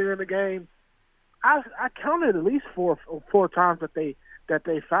earlier in the game. I counted at least four times that they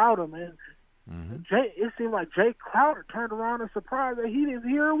fouled him, and it seemed like Jay Crowder turned around and surprised that he didn't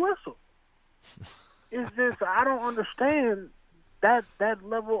hear a whistle. It's just I don't understand that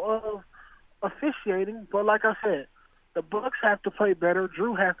level of officiating. But like I said, the Bucks have to play better.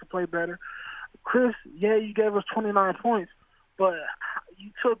 Drew has to play better. Chris, yeah, you gave us 29 points, but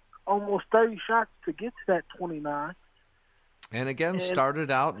you took almost 30 shots to get to that 29. And again, started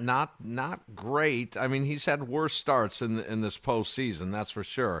out not great. I mean, he's had worse starts in this postseason, that's for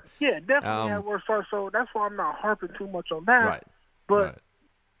sure. Yeah, definitely had worse starts, so that's why I'm not harping too much on that. Right. But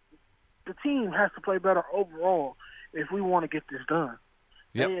the team has to play better overall if we want to get this done.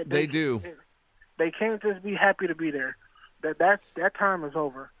 Yep, they do. They can't just be happy to be there. That time is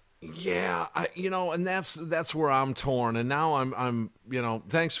over. Yeah, and that's where I'm torn. And now I'm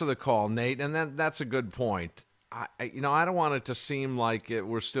thanks for the call, Nate. And that's a good point. I don't want it to seem like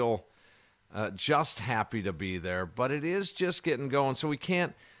we're still just happy to be there, but it is just getting going. So we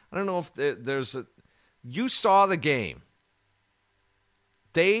can't. I don't know if there's a. You saw the game.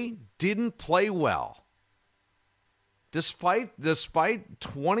 They didn't play well. Despite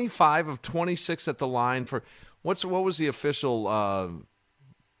 25 of 26 at the line for what was the official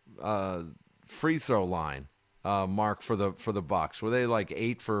free throw line mark for the Bucks? Were they like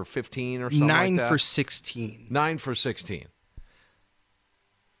 8 for 15 or something? 9 like that? for 16. 9 for 16.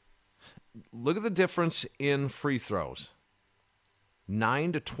 Look at the difference in free throws.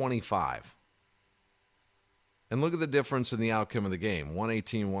 9 to 25. And look at the difference in the outcome of the game.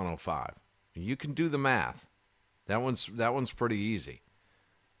 118-105. You can do the math. That one's pretty easy.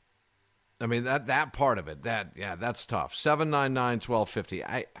 I mean, that part of it, that's tough.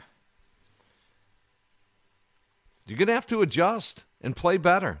 799-1250. You're going to have to adjust and play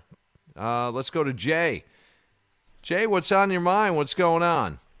better. Let's go to Jay. Jay, what's on your mind? What's going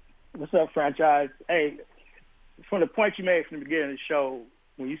on? What's up, franchise? Hey, from the point you made from the beginning of the show,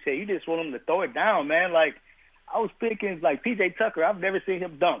 when you said you just want him to throw it down, man, like, I was thinking, like, P.J. Tucker, I've never seen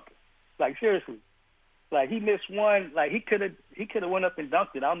him dunk. Like, seriously. Like, he missed one. Like, he could have went up and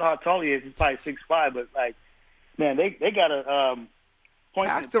dunked it. I don't know how tall he is. He's probably 6'5", but, like, man, they got to point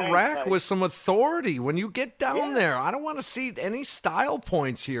Pack the rack with some authority when you get down there. I don't want to see any style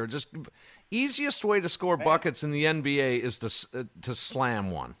points here. Just easiest way to score buckets in the NBA is to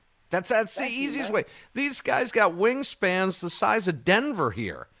slam one. That's the easiest way. These guys got wingspans the size of Denver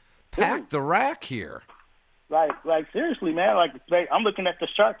here. Pack the rack here. Like seriously, man. Like, I'm looking at the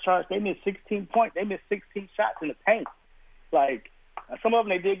shot charts. They missed 16 points. They missed 16 shots in the paint. Like, some of them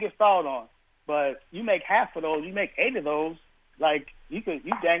they did get fouled on, but you make half of those, you make 8 of those. Like, you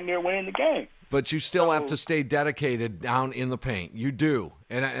dang near winning the game. But you still have to stay dedicated down in the paint. You do,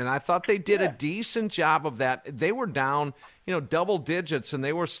 and I thought they did a decent job of that. They were down, double digits, and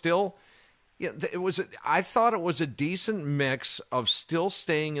they were still. I thought it was a decent mix of still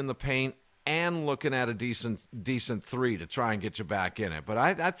staying in the paint and looking at a decent three to try and get you back in it. But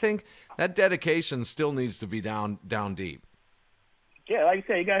I think that dedication still needs to be down deep. Yeah, like you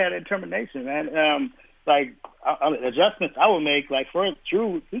said, you got to have that determination, man. Adjustments I would make, like, for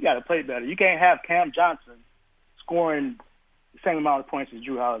Drew, he got to play better. You can't have Cam Johnson scoring the same amount of points as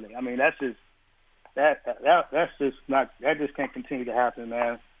Drew Holiday. I mean, that's just not, that just can't continue to happen,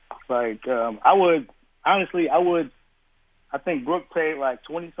 man. Like, I think Brooke played like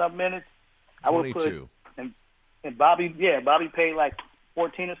 20-something minutes. 22. I would put, and Bobby paid like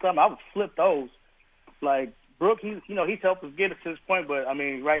 14 or something. I would flip those. Like, Brooke, he's helped us get us to this point, but I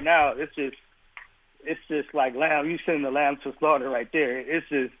mean, right now it's just like lamb. You sending the lamb to slaughter right there. It's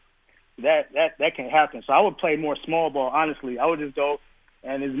just that can't happen. So I would play more small ball. Honestly, I would just go.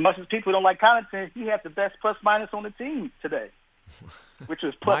 And as much as people don't like Connaughton, he had the best plus minus on the team today, which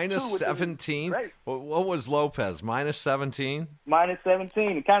was plus minus 17. What was Lopez? Minus 17. Minus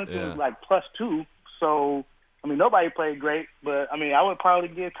 17. And Connaughton was like plus 2. So I mean, nobody played great, but I mean, I would probably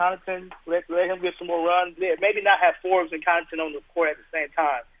give Connaughton, let him get some more runs. Yeah, maybe not have Forbes and Connaughton on the court at the same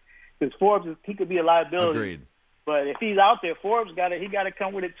time, because Forbes he could be a liability. Agreed. But if he's out there, Forbes got to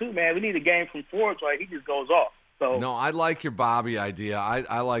come with it too, man. We need a game from Forbes, right? He just goes off. So no, I like your Bobby idea.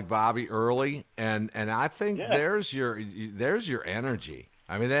 I like Bobby early, and I think there's your energy.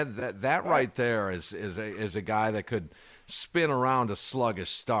 I mean that right there is a guy that could spin around a sluggish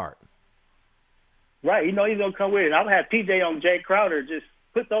start. Right, he's gonna come with it. I would have PJ on Jay Crowder. Just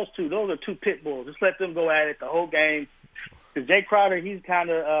put those two. Those are two pit bulls. Just let them go at it the whole game. Because Jay Crowder, he's kind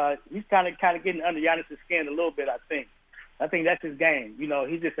of getting under Giannis' skin a little bit. I think that's his game.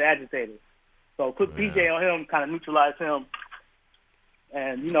 He's just an agitator. So put PJ on him, kind of neutralize him,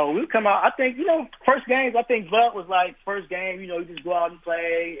 and we'll come out. I think first games. I think Bud was like first game. You just go out and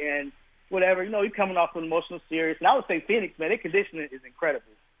play and whatever. He's coming off an emotional series. And I would say Phoenix, man, their conditioning is incredible.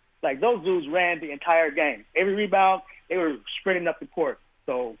 Like, those dudes ran the entire game. Every rebound, they were sprinting up the court.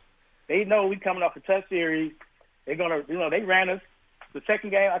 So they know we coming off a tough series. They're gonna, they ran us. The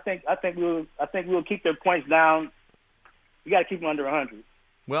second game, I think we'll keep their points down. You got to keep them under 100.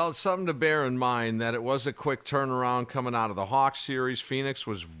 Well, it's something to bear in mind that it was a quick turnaround coming out of the Hawks series. Phoenix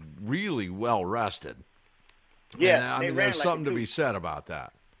was really well rested. Yeah, and, there's something to be said about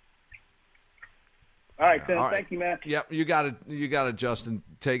that. All right, Tim. Thank you, man. Yep, you got it, Justin.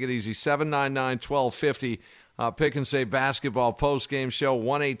 Take it easy. 799-1250. Pick and Save basketball post-game show,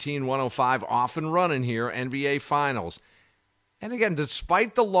 118-105, off and running here, NBA Finals. And again,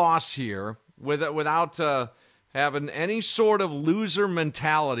 despite the loss here, without having any sort of loser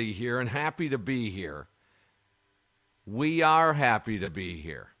mentality here and happy to be here, we are happy to be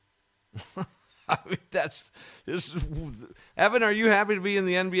here. I mean, Evan, are you happy to be in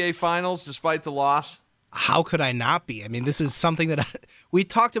the NBA Finals despite the loss? How could I not be? I mean, this is something that we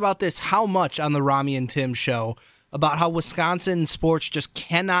talked about this how much on the Rami and Tim show about how Wisconsin sports just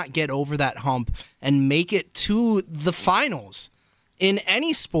cannot get over that hump and make it to the finals in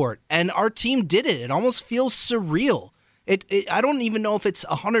any sport. And our team did it. It almost feels surreal. I don't even know if it's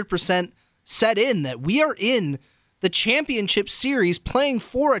 100% set in that we are in the championship series playing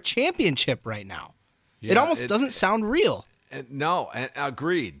for a championship right now. Yeah, it almost doesn't sound real. No,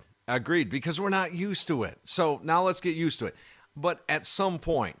 agreed. Agreed, because we're not used to it. So now let's get used to it. But at some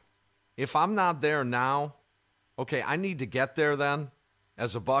point, if I'm not there now, okay, I need to get there then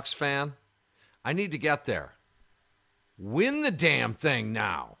as a Bucks fan. I need to get there. Win the damn thing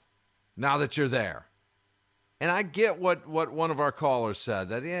now that you're there. And I get what one of our callers said,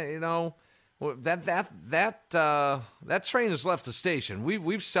 that, yeah, you know, that train has left the station.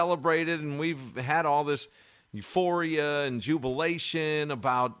 We've celebrated and we've had all this euphoria and jubilation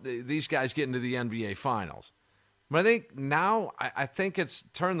about these guys getting to the NBA Finals. But I think now, I think it's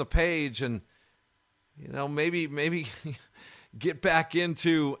turn the page and, you know, maybe get back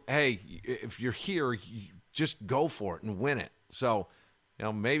into, hey, if you're here, you just go for it and win it. So, you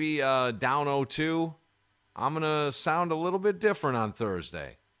know, maybe down 0-2, I'm going to sound a little bit different on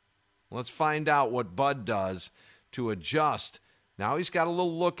Thursday. Let's find out what Bud does to adjust. Now he's got a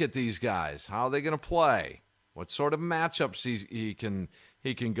little look at these guys. How are they going to play? What sort of matchups he can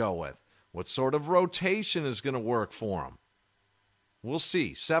go with? What sort of rotation is going to work for him? We'll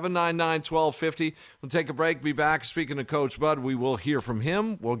see. 799-1250. We'll take a break. Be back. Speaking of Coach Bud, we will hear from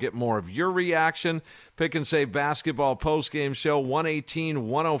him. We'll get more of your reaction. Pick and Save basketball postgame show,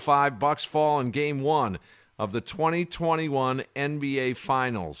 118-105. Bucks fall in Game 1 of the 2021 NBA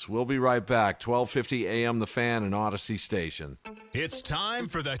Finals. We'll be right back. 1250 AM The Fan and Odyssey Station. It's time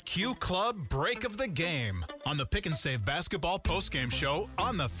for the Q Club Break of the Game on the Pick and Save basketball postgame show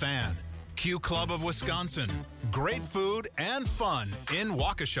on The Fan. Q Club of Wisconsin. Great food and fun in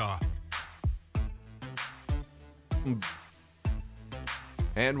Waukesha.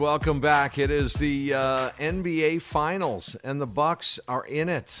 And welcome back. It is the NBA Finals, and the Bucks are in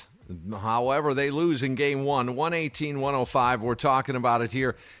it. However, they lose in Game 1, 118-105. We're talking about it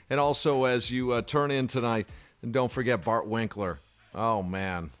here. And also, as you turn in tonight, and don't forget Bart Winkler. Oh,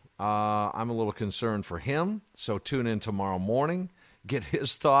 man. I'm a little concerned for him, so tune in tomorrow morning. Get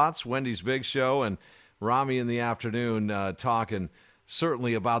his thoughts. Wendy's Big Show and Rami in the afternoon talking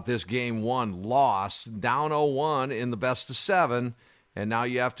certainly about this Game 1 loss. Down 0-1 in the best of 7, and now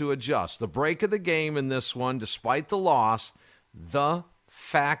you have to adjust. The break of the game in this one, despite the loss, the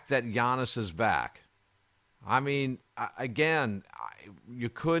fact that Giannis is back. I mean, again, you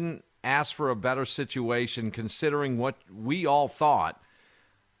couldn't ask for a better situation considering what we all thought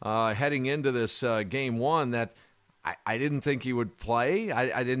heading into this Game 1, that I didn't think he would play.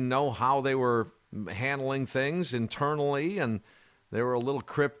 I didn't know how they were handling things internally, and they were a little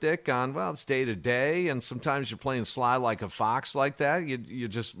cryptic on, well, it's day to day, and sometimes you're playing sly like a fox like that. You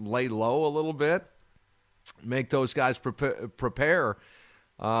just lay low a little bit, make those guys prepare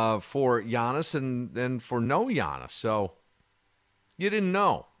for Giannis and for no Giannis. So you didn't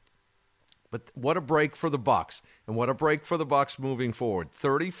know. But what a break for the Bucks, and what a break for the Bucks moving forward.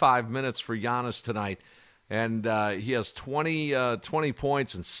 35 minutes for Giannis tonight, and he has 20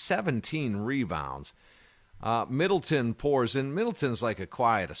 points and 17 rebounds. Middleton pours in. Middleton's like a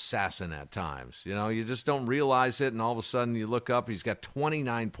quiet assassin at times. You know, you just don't realize it, and all of a sudden you look up, he's got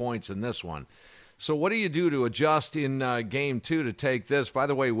 29 points in this one. So what do you do to adjust in Game 2 to take this? By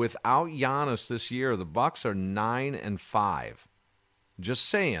the way, without Giannis this year, the Bucks are 9-5. Just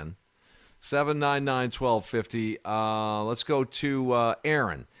saying. 799-1250. Let's go to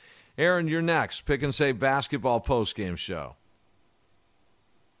Aaron. Aaron, you're next. Pick and Save basketball postgame show.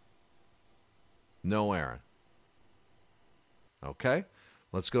 No Aaron. Okay.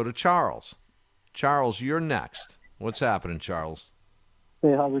 Let's go to Charles. Charles, you're next. What's happening, Charles?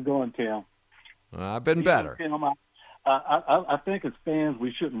 Hey, how's it going, Tim? I've been better. Tim, I think as fans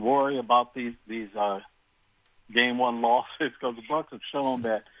we shouldn't worry about these Game 1 losses because the Bucks have shown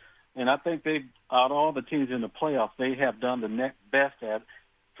that. And I think out of all the teams in the playoffs, they have done the best at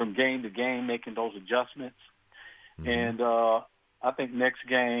from game to game making those adjustments. Mm-hmm. And I think next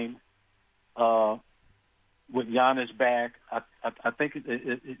game, with Giannis back, I think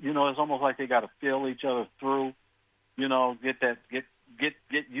it's almost like they got to feel each other through. Get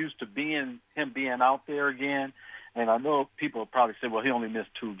used to him being out there again. And I know people will probably say, well, he only missed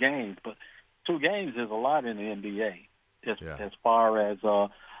 2 games, but 2 games is a lot in the NBA as far as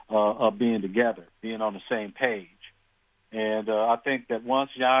being together, being on the same page. And I think that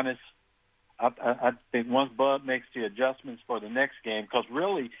once Giannis, I think once Bud makes the adjustments for the next game, because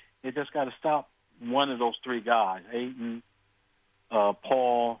really they just got to stop one of those 3 guys, Ayton,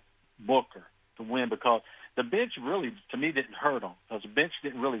 Paul, Booker, to win, because the bench really, to me, didn't hurt them, because the bench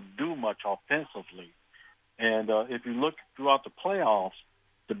didn't really do much offensively. And if you look throughout the playoffs,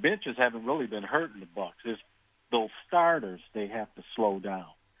 the benches haven't really been hurting the Bucks. It's those starters they have to slow down,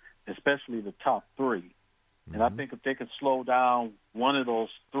 especially the top 3. Mm-hmm. And I think if they can slow down one of those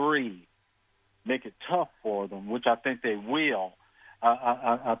 3, make it tough for them, which I think they will,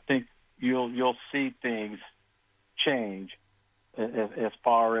 I think you'll see things change as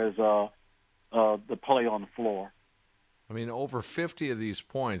far as the play on the floor. I mean, over 50 of these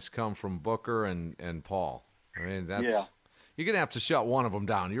points come from Booker and Paul. I mean, you're going to have to shut one of them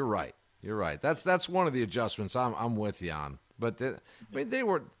down. You're right. That's one of the adjustments I'm with you on. But they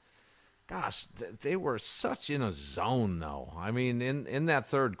were such in a zone, though. I mean, in that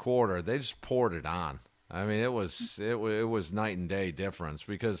third quarter, they just poured it on. I mean, it was night and day difference,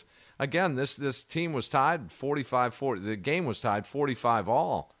 because again, this team was tied 45-40. The game was tied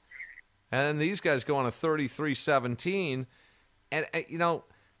 45-all. And then these guys go on a 33-17. And,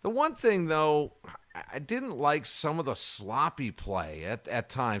 the one thing, though, I didn't like some of the sloppy play at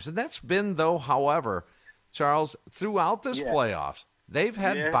times. And that's been, though, however, Charles, throughout this playoffs, they've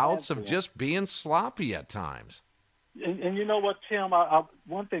had bouts of just being sloppy at times. And you know what, Tim?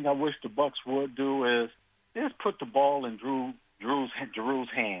 One thing I wish the Bucks would do is just put the ball in Drew's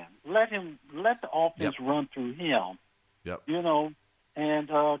hand. Let the offense run through him. Yep. And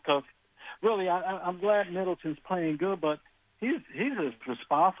because really, I'm glad Middleton's playing good, but he's as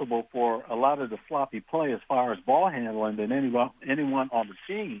responsible for a lot of the sloppy play as far as ball handling than anyone on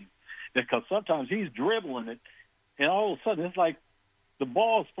the team. Because sometimes he's dribbling it, and all of a sudden it's like the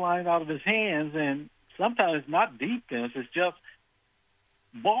ball's flying out of his hands, and sometimes it's not defense, it's just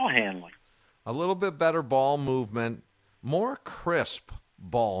ball handling. A little bit better ball movement, more crisp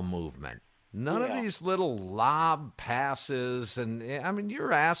ball movement. None of these little lob passes, and I mean,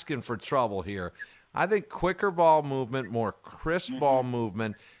 you're asking for trouble here. I think quicker ball movement, more crisp ball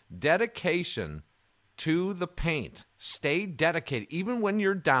movement, dedication to the paint. Stay dedicated, even when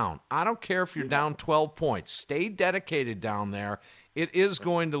you're down. I don't care if you're down 12 points. Stay dedicated down there. It is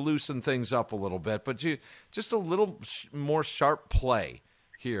going to loosen things up a little bit, but just a little more sharp play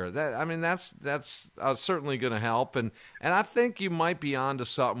here. That's certainly going to help, and I think you might be onto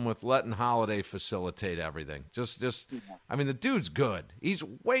something with letting Holiday facilitate everything. I mean, the dude's good. He's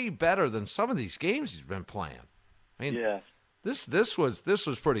way better than some of these games he's been playing. I mean, this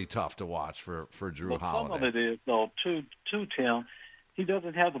was pretty tough to watch for Drew Holiday. Some of it is, though, too, Tim. He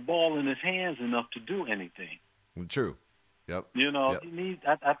doesn't have the ball in his hands enough to do anything. True. Yep. He needs.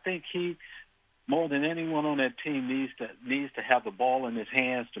 I think he, more than anyone on that team, needs to have the ball in his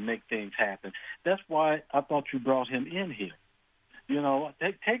hands to make things happen. That's why I thought you brought him in here.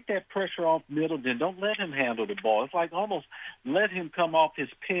 Take that pressure off Middleton. Don't let him handle the ball. It's like almost let him come off his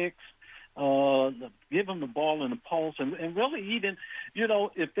picks, give him the ball in the post, and really even,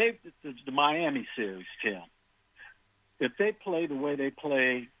 if the Miami series, Tim, if they play the way they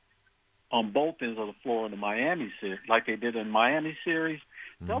play on both ends of the floor in the Miami series, like they did in the Miami series,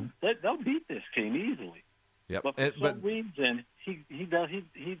 they'll beat this team easily. Yep. But for some reason, he's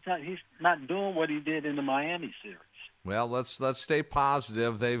not doing what he did in the Miami series. Well, let's stay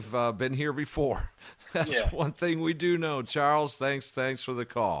positive. They've been here before. That's one thing we do know. Charles, thanks for the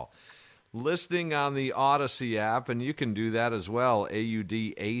call. Listening on the Odyssey app, and you can do that as well,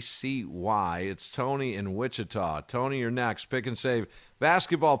 AUDACY. It's Tony in Wichita. Tony, you're next. Pick and Save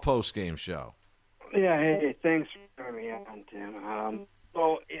basketball postgame show. Yeah, hey, thanks for having me on, Tim.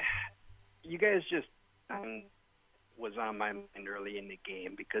 You guys just was on my mind early in the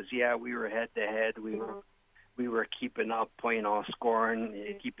game because, we were head-to-head. We were keeping up, playing all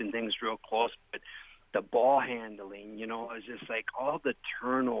scoring, keeping things real close, but the ball handling, it was just like all the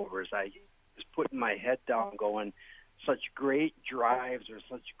turnovers. I was putting my head down going, such great drives or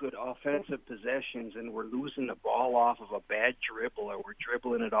such good offensive possessions, and we're losing the ball off of a bad dribble or we're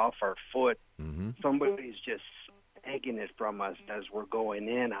dribbling it off our foot. Somebody's just snagging it from us as we're going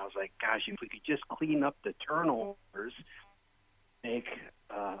in. I was like, gosh, if we could just clean up the turnovers, make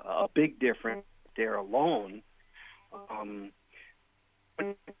a big difference there alone.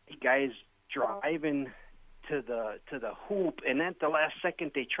 Guys driving to the hoop, and at the last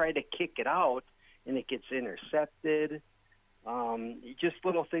second they try to kick it out, and it gets intercepted. Just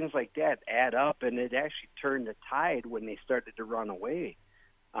little things like that add up, and it actually turned the tide when they started to run away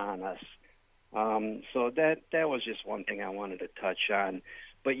on us. So that was just one thing I wanted to touch on.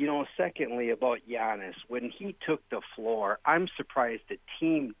 But, secondly, about Giannis, when he took the floor, I'm surprised the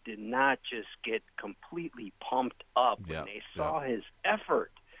team did not just get completely pumped up when they saw his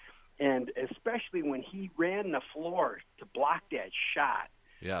effort. And especially when he ran the floor to block that shot.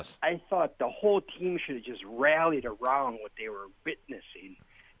 Yes. I thought the whole team should have just rallied around what they were witnessing.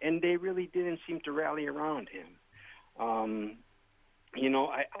 And they really didn't seem to rally around him.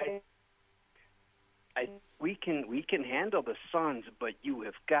 We can handle the Suns, but you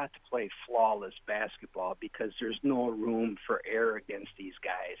have got to play flawless basketball because there's no room for error against these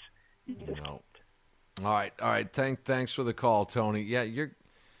guys. No. All right. Thanks for the call, Tony. Yeah,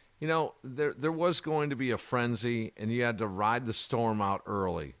 there was going to be a frenzy, and you had to ride the storm out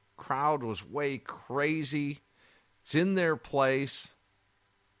early. Crowd was way crazy. It's in their place.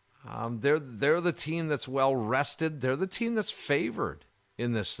 They're the team that's well rested. They're the team that's favored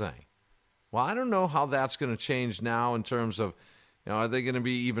in this thing. Well, I don't know how that's going to change now in terms of, are they going to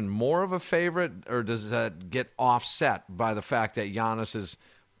be even more of a favorite, or does that get offset by the fact that Giannis is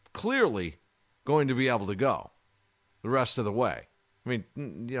clearly going to be able to go the rest of the way? I mean,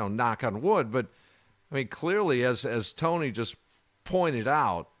 knock on wood, but I mean, clearly, as Tony just pointed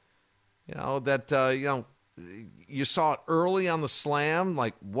out, that you saw it early on the slam,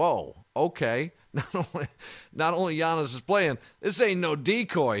 like, whoa, okay, not only Giannis is playing, this ain't no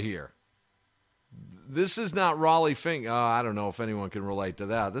decoy here. This is not Raleigh Fingers. I don't know if anyone can relate to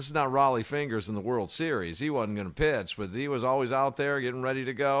that. This is not Raleigh Fingers in the World Series. He wasn't going to pitch, but he was always out there getting ready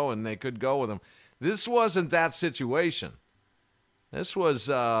to go, and they could go with him. This wasn't that situation. This was,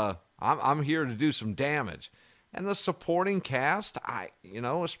 I'm here to do some damage. And the supporting cast,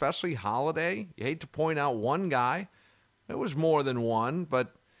 especially Holiday, you hate to point out one guy. It was more than one,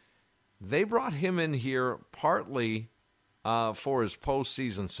 but they brought him in here partly for his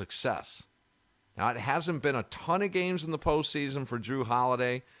postseason success. Now, it hasn't been a ton of games in the postseason for Jrue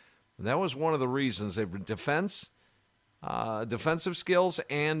Holiday. And that was one of the reasons. They were defensive skills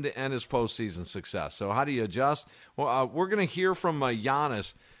and his postseason success. So how do you adjust? Well, we're going to hear from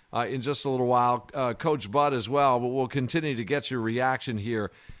Giannis in just a little while, Coach Bud as well, but we'll continue to get your reaction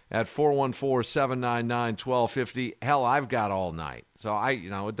here at 414-799-1250. Hell, I've got all night. So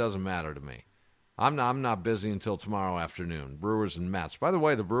it doesn't matter to me. I'm not busy until tomorrow afternoon. Brewers and Mets. By the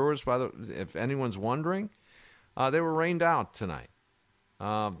way, the Brewers, if anyone's wondering, they were rained out tonight.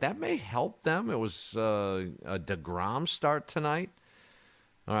 That may help them. It was a DeGrom start tonight.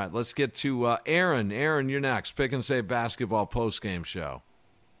 All right, let's get to Aaron. Aaron, you're next. Pick and Save Basketball postgame show.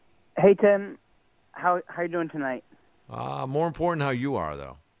 Hey, Tim. How you doing tonight? More important how you are,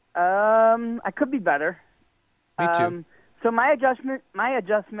 though. I could be better. Me too. So my adjustment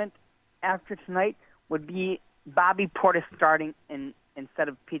after tonight would be Bobby Portis starting instead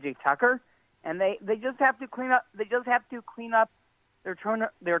of PJ Tucker, and they just have to clean up. They just have to clean up their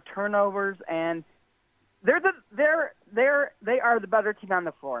turnovers, and they are the better team on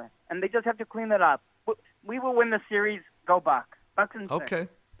the floor, and they just have to clean that up. We will win the series. Go Bucks! Bucks and 6. Okay,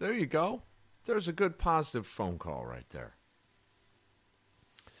 there you go. There's a good positive phone call right there.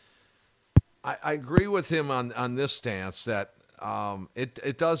 I agree with him on this stance that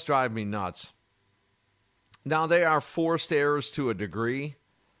it does drive me nuts. Now, they are forced errors to a degree,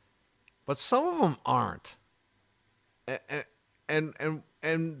 but some of them aren't. And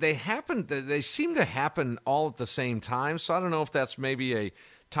they happen. They seem to happen all at the same time. So I don't know if that's maybe a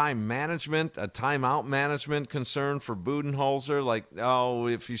time management, a timeout management concern for Budenholzer. Like,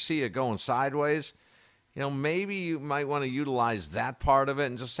 if you see it going sideways, maybe you might want to utilize that part of it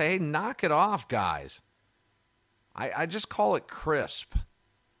and just say, hey, knock it off, guys. I just call it crisp.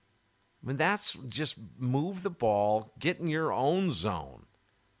 I mean, that's just move the ball, get in your own zone,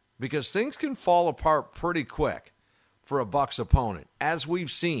 because things can fall apart pretty quick for a Bucks opponent, as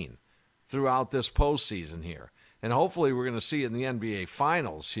we've seen throughout this postseason here. And hopefully we're going to see it in the NBA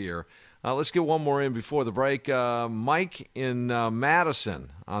Finals here. Let's get one more in before the break. Mike in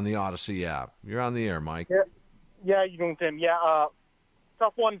Madison on the Odyssey app. You're on the air, Mike. Yeah, you doing, Tim? Yeah,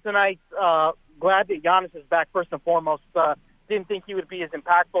 tough one tonight. glad that Giannis is back first and foremost. Didn't think he would be as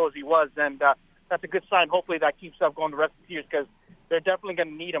impactful as he was, and that's a good sign. Hopefully that keeps up going the rest of the series because they're definitely going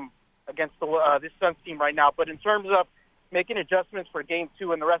to need him against this Suns team right now. But in terms of making adjustments for Game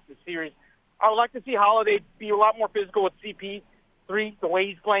 2 and the rest of the series, I would like to see Holiday be a lot more physical with CP3, the way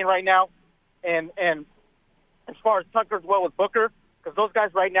he's playing right now, and as far as Tucker as well as Booker, because those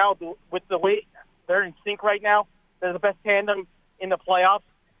guys right now, with the way they're in sync right now, they're the best tandem in the playoffs,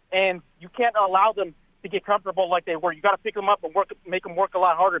 and you can't allow them to get comfortable like they were. You got to pick them up and make them work a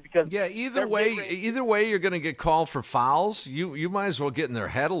lot harder because either way you're going to get called for fouls. You might as well get in their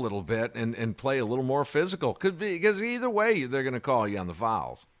head a little bit and play a little more physical because either way they're going to call you on the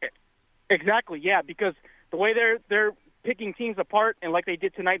fouls. Exactly, yeah, because the way they're picking teams apart, and like they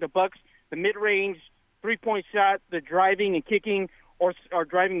did tonight, the Bucks, the mid-range 3-point shot, the driving and kicking or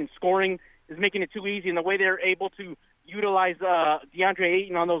driving and scoring is making it too easy, and the way they're able to utilize DeAndre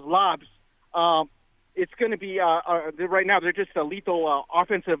Ayton on those lobs, it's going to be right now they're just a lethal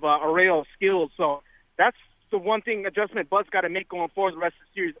offensive array of skills. So that's the one thing adjustment Bud's got to make going forward the rest of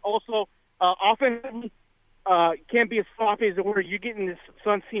the series. Also, offensively, can't be as sloppy as it were. You're getting this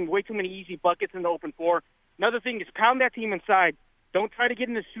Suns team way too many easy buckets in the open floor. Another thing is pound that team inside. Don't try to get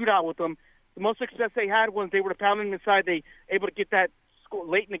in a shootout with them. The most success they had was they were pounding them inside. They able to get that score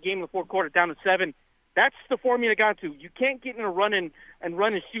late in the game in the fourth quarter down to 7. That's the formula got to. You can't get in a run and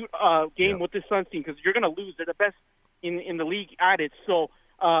shoot game with this Suns team because you're going to lose. They're the best in the league at it. So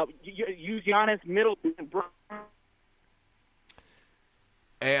use Giannis, Middleton, and Brown.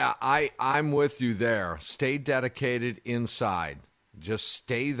 Yeah, I'm with you there. Stay dedicated inside. Just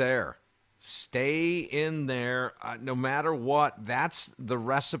stay there. Stay in there no matter what. That's the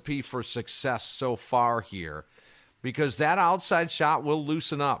recipe for success so far here because that outside shot will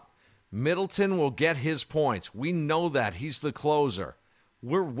loosen up. Middleton will get his points. We know that. He's the closer.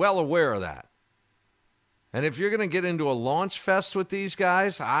 We're well aware of that. And if you're going to get into a launch fest with these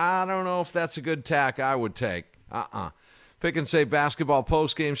guys, I don't know if that's a good tack I would take. Pick and Save Basketball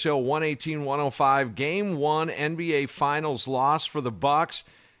Postgame Show, 118-105. Game 1 NBA Finals loss for the Bucks.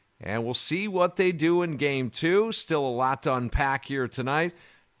 And we'll see what they do in Game 2. Still a lot to unpack here tonight.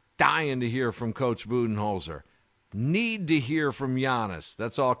 Dying to hear from Coach Budenholzer. Need to hear from Giannis.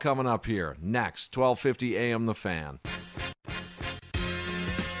 That's all coming up here. Next, 1250 AM The Fan.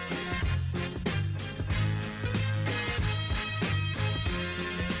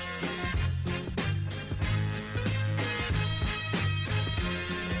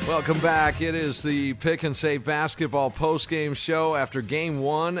 Welcome back. It is the Pick and Save Basketball postgame show after Game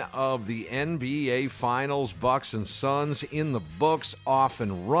 1 of the NBA Finals. Bucks and Suns in the books, off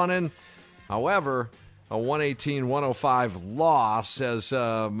and running. However, a 118-105 loss. As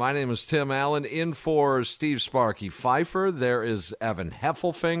my name is Tim Allen, in for Steve Sparky Pfeiffer. There is Evan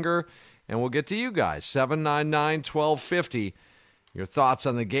Heffelfinger, and we'll get to you guys. 799-1250. Your thoughts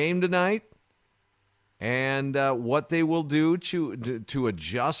on the game tonight and what they will do to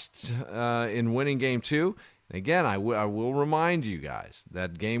adjust in winning Game 2. Again, I will remind you guys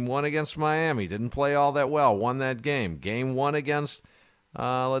that Game 1 against Miami didn't play all that well. Won that game. Game 1 against,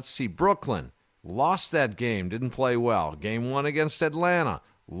 Brooklyn. Lost that game, didn't play well. Game 1 against Atlanta.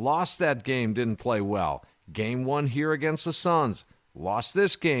 Lost that game, didn't play well. Game 1 here against the Suns. Lost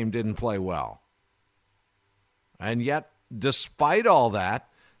this game, didn't play well. And yet, despite all that,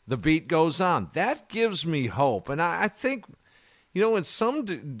 the beat goes on. That gives me hope. And I think, in some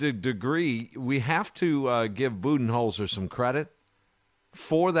degree, we have to give Budenholzer some credit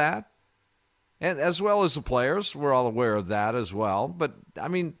for that. And as well as the players. We're all aware of that as well. But,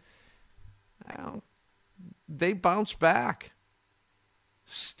 they bounce back.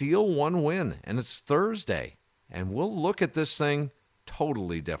 Steal one win. And it's Thursday. And we'll look at this thing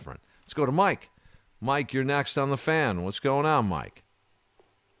totally different. Let's go to Mike. Mike, you're next on The Fan. What's going on, Mike?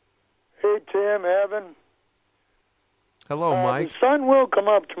 Hey, Tim, Evan. Hello, Mike. The sun will come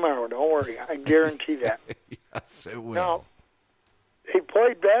up tomorrow. Don't worry. I guarantee that. Yes, it will. No, they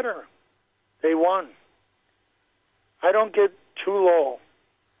played better. They won. I don't get too low.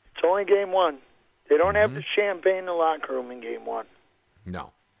 It's only Game 1. They don't have the champagne in the locker room in Game 1.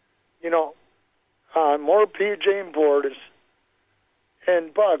 No. More PJ and Portis.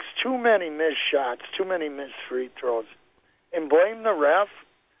 And Bucks, too many missed shots, too many missed free throws. And blame the ref.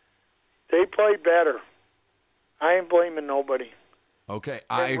 They played better. I ain't blaming nobody. Okay,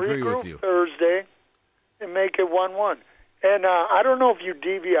 I agree with you. Thursday and make it 1-1. And I don't know if you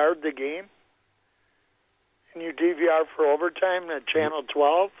DVR'd the game. And you DVR for overtime at Channel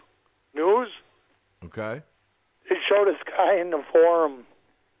 12 News. Okay. They showed this guy in the forum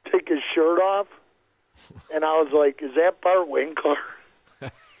take his shirt off. And I was like, is that Bart Winkler?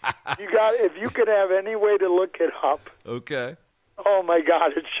 If you could have any way to look it up. Okay. Oh my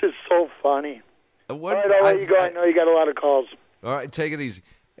God, it's just so funny. What, all right, I'll let you go. I know you got a lot of calls. All right, take it easy.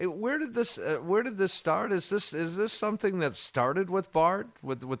 Hey, where did this start? Is this something that started with Bart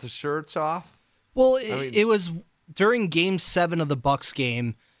with the shirts off? Well, it was during Game 7 of the Bucks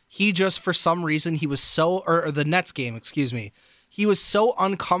game. He just, for some reason, he was so, or the Nets game, excuse me. He was so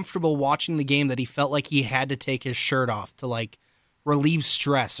uncomfortable watching the game that he felt like he had to take his shirt off to like relieve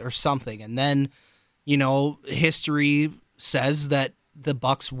stress or something. And then, history says that the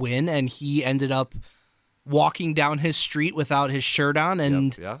Bucks win, and he ended up walking down his street without his shirt on,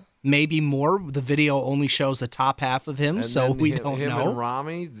 and maybe more. The video only shows the top half of him, And so then we him, don't him know. and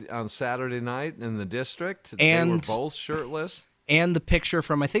Rami on Saturday night in the district, And- they were both shirtless. And the picture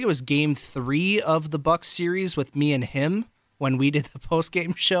from, I think it was Game 3 of the Bucks series with me and him when we did the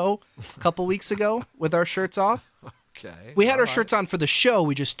post-game show a couple weeks ago with our shirts off. Okay. We had our shirts on for the show.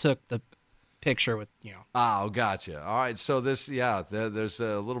 We just took the picture with, Oh, gotcha. All right, so there's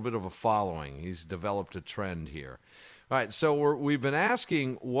a little bit of a following. He's developed a trend here. All right, so we've been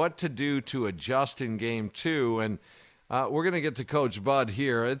asking what to do to adjust in Game 2, and we're going to get to Coach Bud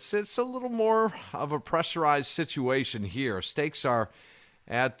here. It's a little more of a pressurized situation here. Stakes are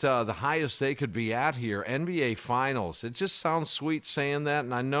at the highest they could be at here. NBA Finals. It just sounds sweet saying that,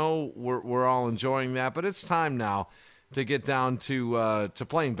 and I know we're all enjoying that, but it's time now to get down to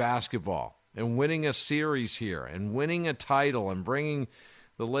playing basketball and winning a series here and winning a title and bringing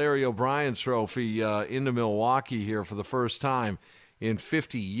the Larry O'Brien Trophy into Milwaukee here for the first time in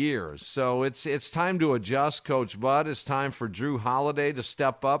 50 years. So it's time to adjust, Coach Bud. It's time for Drew Holiday to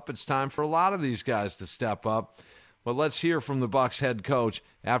step up. It's time for a lot of these guys to step up. But let's hear from the Bucks head coach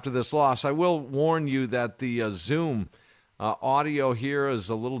after this loss. I will warn you that the Zoom audio here is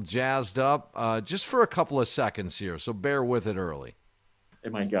a little jazzed up just for a couple of seconds here, so bear with it early. Hey,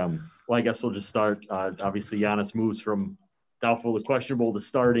 Mike. Well, I guess we'll just start. Obviously, Giannis moves from doubtful to questionable to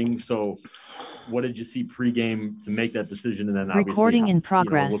starting. So what did you see pregame to make that decision? And then obviously, Recording in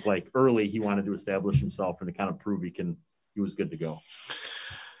progress. It looked like early he wanted to establish himself and to kind of prove he was good to go.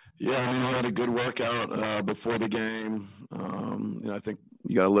 Yeah, I had a good workout before the game. I think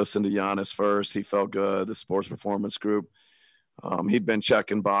you got to listen to Giannis first. He felt good. The sports performance group. He'd been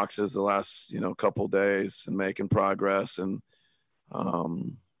checking boxes the last, couple of days and making progress. And,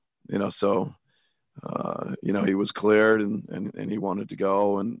 he was cleared and he wanted to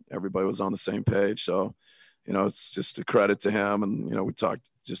go, and everybody was on the same page. So, it's just a credit to him. And, we talked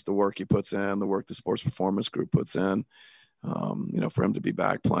just the work he puts in, the work the sports performance group puts in, for him to be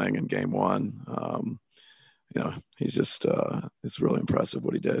back playing in Game 1. He's just, it's really impressive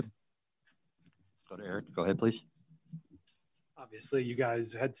what he did. Go to Eric. Go ahead, please. Obviously, you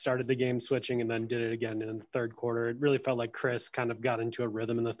guys had started the game switching and then did it again in the third quarter. It really felt like Chris kind of got into a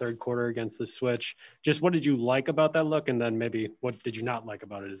rhythm in the third quarter against the switch. Just what did you like about that look? And then maybe what did you not like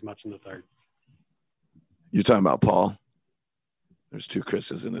about it as much in the third? You're talking about Paul? There's 2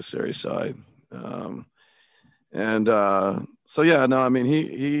 Chris's in this series side. He's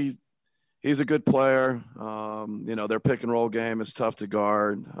a good player. Their pick and roll game is tough to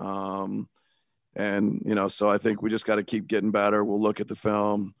guard. So I think we just got to keep getting better. We'll look at the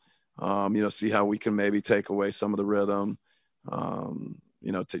film, see how we can maybe take away some of the rhythm,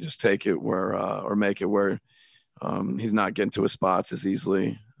 to just take it where, or make it where he's not getting to his spots as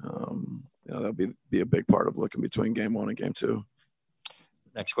easily. That'll be a big part of looking between Game 1 and Game 2.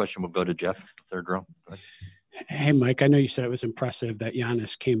 Next question will go to Jeff, third row. Go ahead. Hey, Mike, I know you said it was impressive that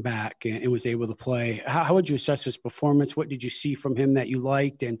Giannis came back and was able to play. How would you assess his performance? What did you see from him that you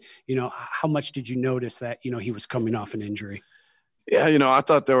liked? And, how much did you notice that, he was coming off an injury? Yeah, I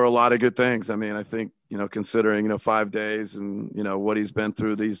thought there were a lot of good things. I mean, I think, considering, 5 days and, what he's been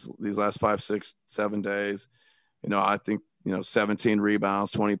through these last 5, 6, 7 days, I think, 17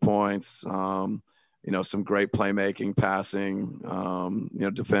 rebounds, 20 points, some great playmaking, passing,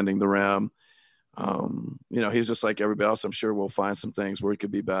 defending the rim. He's just like everybody else. I'm sure we'll find some things where he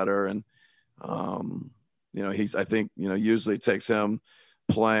could be better. And, I think, usually it takes him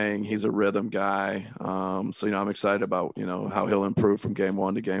playing. He's a rhythm guy. I'm excited about, how he'll improve from Game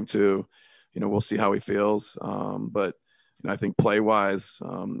 1 to Game 2. We'll see how he feels. But I think play wise,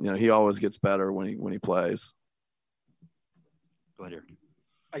 he always gets better when he plays. Go ahead, Eric.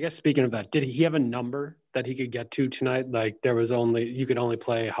 I guess speaking of that, did he have a number that he could get to tonight? Like you could only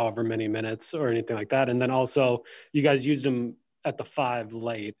play however many minutes or anything like that. And then also you guys used him at the 5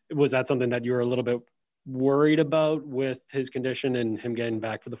 late. Was that something that you were a little bit worried about with his condition and him getting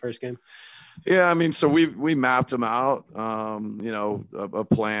back for the first game? Yeah. I mean, so we mapped him out, a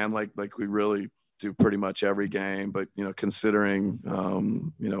plan like we really do pretty much every game, but, considering,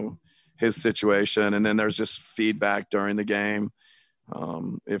 his situation, and then there's just feedback during the game.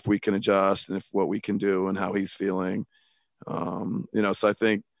 If we can adjust and if what we can do and how he's feeling, so I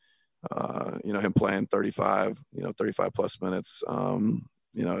think, him playing 35 plus minutes,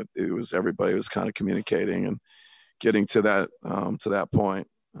 it was, everybody was kind of communicating and getting to that point.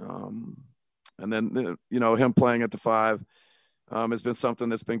 And then, him playing at the 5 has been something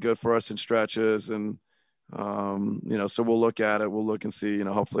that's been good for us in stretches. And, so we'll look at it. We'll look and see,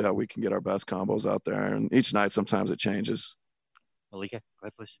 hopefully how we can get our best combos out there. And each night, sometimes it changes. Malika, go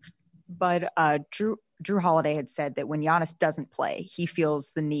ahead, please. But Drew Holiday had said that when Giannis doesn't play, he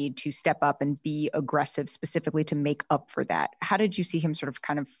feels the need to step up and be aggressive specifically to make up for that. How did you see him sort of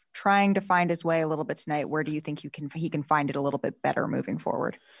kind of trying to find his way a little bit tonight? Where do you think he can find it a little bit better moving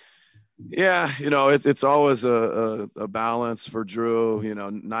forward? Yeah, it's always a balance for Drew,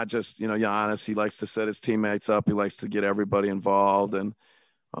 not just, Giannis. He likes to set his teammates up. He likes to get everybody involved. And,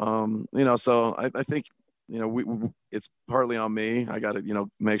 so I think, it's partly on me. I got to,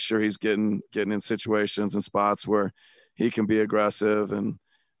 make sure he's getting in situations and spots where he can be aggressive. And,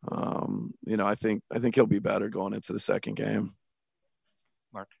 I think he'll be better going into the second game.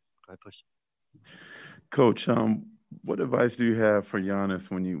 Mark, go ahead, please. Coach, what advice do you have for Giannis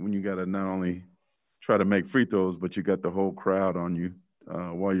when you got to not only try to make free throws, but you got the whole crowd on you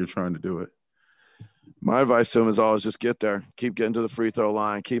while you're trying to do it? My advice to him is always just get there, keep getting to the free throw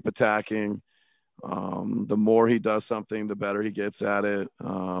line, keep attacking. The more he does something, the better he gets at it.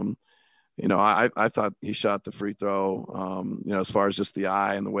 I thought he shot the free throw, as far as just the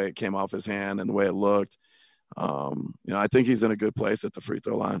eye and the way it came off his hand and the way it looked. I think he's in a good place at the free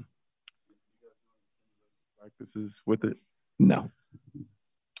throw line. Practices with it? No.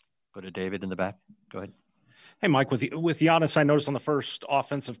 Go to David in the back. Go ahead. Hey, Mike, with Giannis, I noticed on the first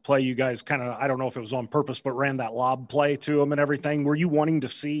offensive play, you guys kind of, I don't know if it was on purpose, but ran that lob play to him and everything. Were you wanting to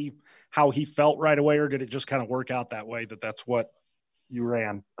see how he felt right away, or did it just kind of work out that way that's what you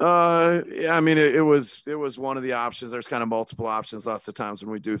ran? Yeah, I mean, it was one of the options. There's kind of multiple options lots of times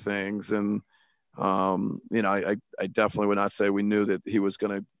when we do things. And, I definitely would not say we knew that he was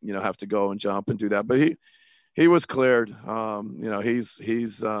going to, have to go and jump and do that. But he was cleared.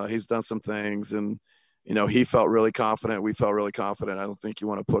 He's done some things, and, he felt really confident. We felt really confident. I don't think you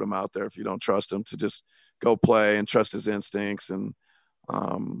want to put him out there if you don't trust him to just go play and trust his instincts. And,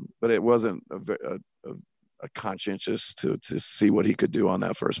 but it wasn't a conscientious to see what he could do on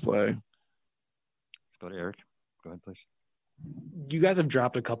that first play. Let's go to Eric. Go ahead, please. You guys have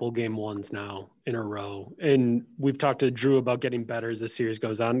dropped a couple game ones now in a row, and we've talked to Drew about getting better as the series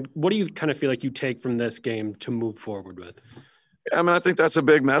goes on. What do you kind of feel like you take from this game to move forward with? I mean, I think that's a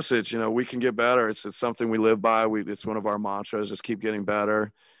big message. We can get better. It's something we live by. It's one of our mantras, just keep getting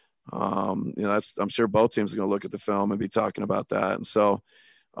better. I'm sure both teams are going to look at the film and be talking about that. And so,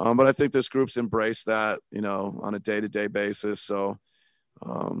 but I think this group's embraced that, on a day-to-day basis. So,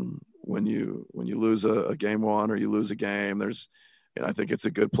 when you lose a game one or you lose a game, I think it's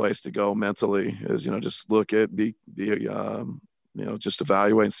a good place to go mentally is, just look at, just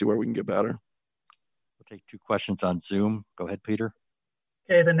evaluate and see where we can get better. We'll take 2 questions on Zoom. Go ahead, Peter.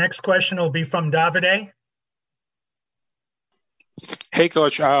 Okay. The next question will be from Davide. Hey,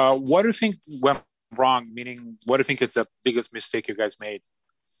 Coach, what do you think went wrong? Meaning, what do you think is the biggest mistake you guys made?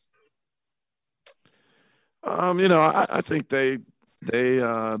 I think they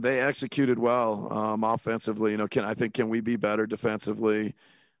executed well offensively. Can we be better defensively?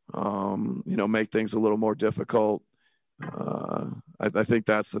 Make things a little more difficult. I think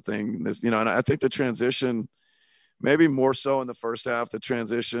that's the thing. And I think the transition, maybe more so in the first half, the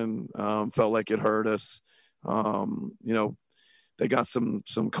transition felt like it hurt us. They got some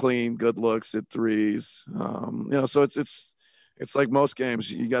clean, good looks at threes. So it's like most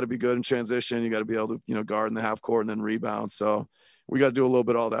games. You got to be good in transition. You got to be able to, guard in the half court and then rebound. So we got to do a little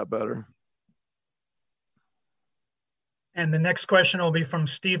bit of all that better. And the next question will be from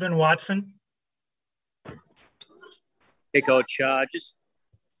Stephen Watson. Hey, Coach, just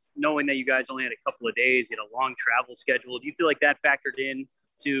knowing that you guys only had a couple of days, you had a long travel schedule, do you feel like that factored in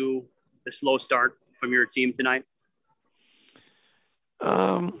to the slow start from your team tonight?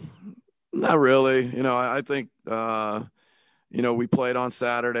 Not really. I think, we played on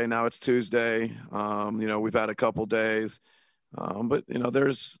Saturday. Now it's Tuesday. We've had a couple days. But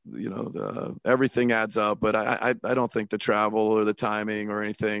there's, everything adds up, but I don't think the travel or the timing or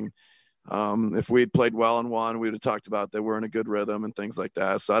anything, if we'd played well in one, we'd have talked about that we're in a good rhythm and things like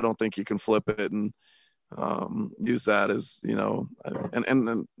that. So I don't think you can flip it and, use that as,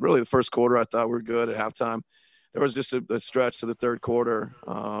 and really the first quarter, I thought we were good at halftime. There was just a stretch to the third quarter,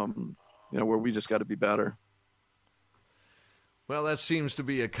 where we just got to be better. Well, that seems to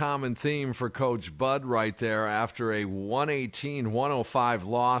be a common theme for Coach Bud right there after a 118-105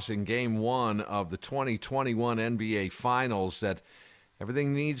 loss in Game 1 of the 2021 NBA Finals, that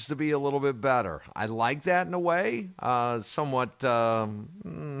everything needs to be a little bit better. I like that in a way, somewhat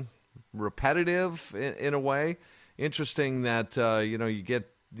repetitive in a way. Interesting that, you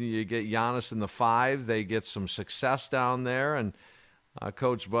get Giannis in the 5. They get some success down there, and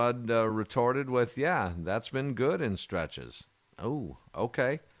Coach Bud retorted with, yeah, that's been good in stretches. Oh,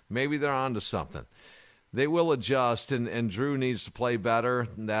 okay. Maybe they're onto something. They will adjust, and Jrue needs to play better.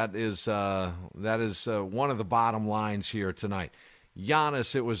 That is one of the bottom lines here tonight.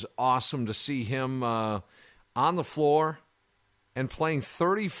 Giannis, it was awesome to see him on the floor and playing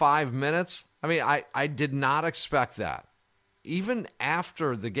 35 minutes. I mean, I did not expect that, even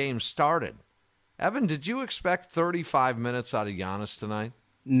after the game started. Evan, did you expect 35 minutes out of Giannis tonight?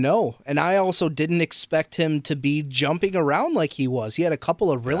 No, and I also didn't expect him to be jumping around like he was. He had a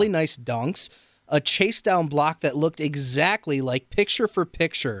couple of really nice dunks, a chase down block that looked exactly like picture for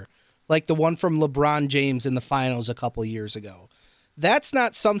picture, like the one from LeBron James in the finals a couple of years ago. That's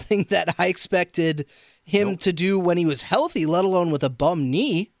not something that I expected him to do when he was healthy, let alone with a bum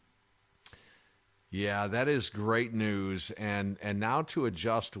knee. Yeah, that is great news. And now to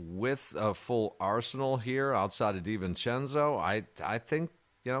adjust with a full arsenal here outside of DiVincenzo, I think,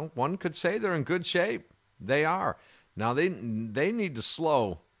 one could say they're in good shape. They are. Now, they need to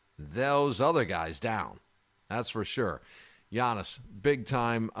slow those other guys down. That's for sure. Giannis, big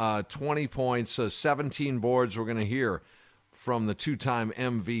time, 20 points, 17 boards. We're going to hear from the two-time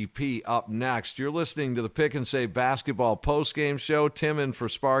MVP up next. You're listening to the Pick and Save Basketball postgame show. Tim in for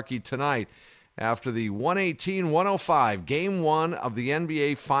Sparky tonight after the 118-105 Game 1 of the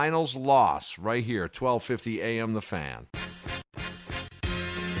NBA Finals loss right here, 1250 AM The Fan.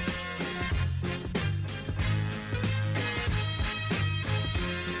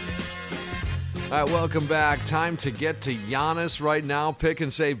 All right, welcome back. Time to get to Giannis right now. Pick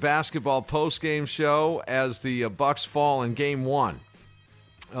and Save Basketball postgame show as the Bucks fall in Game 1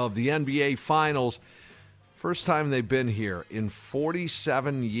 of the NBA Finals. First time they've been here in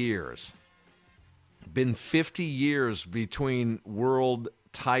 47 years. Been 50 years between world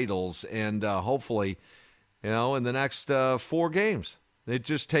titles, and hopefully, in the next 4 games, they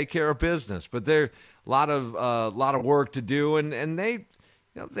just take care of business. But there's a lot of work to do, and they.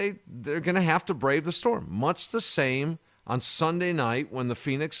 They're going to have to brave the storm. Much the same on Sunday night when the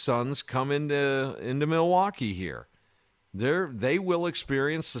Phoenix Suns come into Milwaukee here. They will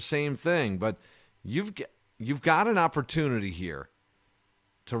experience the same thing, but you've got an opportunity here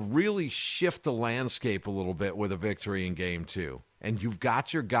to really shift the landscape a little bit with a victory in Game 2. And you've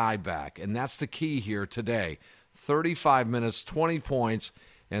got your guy back, and that's the key here today. 35 minutes, 20 points,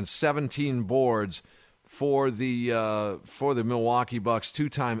 and 17 boards for the Milwaukee Bucks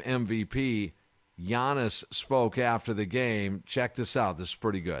two-time MVP. Giannis spoke after the game. Check this out. This is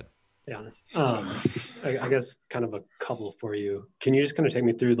pretty good. Giannis, I guess kind of a couple for you. Can you just kind of take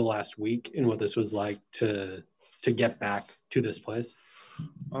me through the last week and what this was like to get back to this place?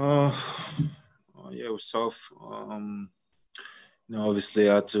 Yeah, it was tough. Obviously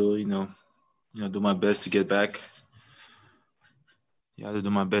I had to, do my best to get back. Yeah, I had to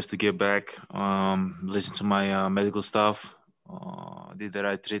do my best to get back, listen to my medical staff, did the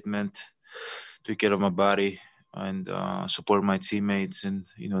right treatment, took care of my body, and support my teammates. And,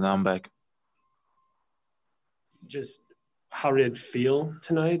 now I'm back. Just how did it feel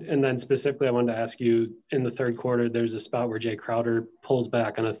tonight? And then specifically, I wanted to ask you, in the third quarter, there's a spot where Jay Crowder pulls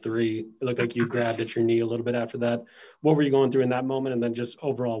back on a 3. It looked like you grabbed at your knee a little bit after that. What were you going through in that moment? And then just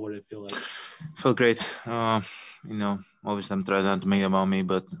overall, what did it feel like? Felt great. Obviously I'm trying not to make it about me,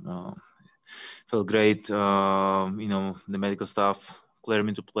 but felt great. The medical staff cleared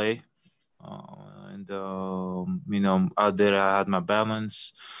me to play. Out there I had my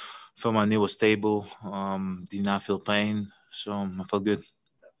balance. Felt my knee was stable. Did not feel pain. So I felt good.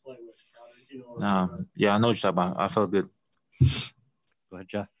 Yeah, I know what you're talking about. I felt good. Go ahead,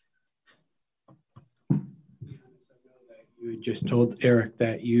 Jeff. You just told Eric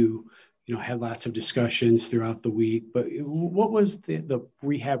that you had lots of discussions throughout the week, but what was the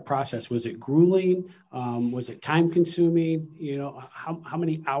rehab process? Was it grueling? Was it time consuming? How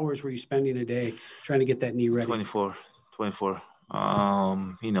many hours were you spending a day trying to get that knee ready? 24.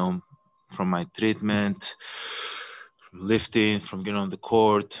 From my treatment, from lifting, from getting on the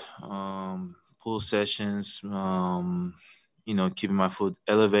court, pull sessions, keeping my foot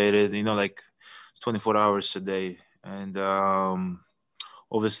elevated, like 24 hours a day. And,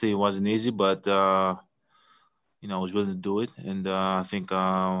 obviously, it wasn't easy, but I was willing to do it. And I think,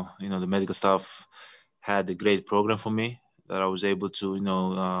 the medical staff had a great program for me that I was able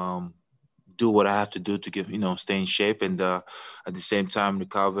to, do what I have to do to get, stay in shape and at the same time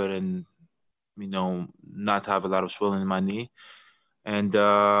recover and, not have a lot of swelling in my knee. And,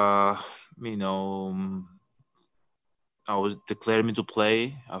 I was declared me to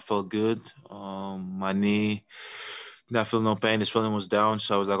play. I felt good. My knee, did not feel no pain. The swelling was down.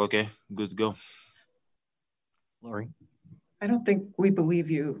 So I was like, okay, good to go. Lori? I don't think we believe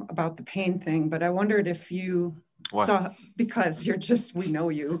you about the pain thing, but I wondered if you saw, because we know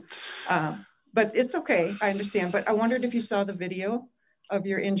you, but it's okay. I understand. But I wondered if you saw the video of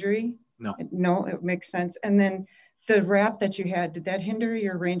your injury. No, it makes sense. And then the wrap that you had, did that hinder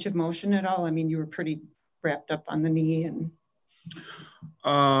your range of motion at all? I mean, you were pretty wrapped up on the knee and.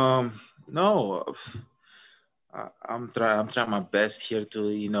 No, I'm trying my best here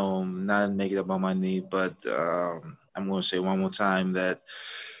to, not make it about my knee, but I'm going to say one more time that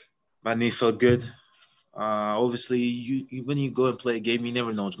my knee felt good. Obviously, when you go and play a game, you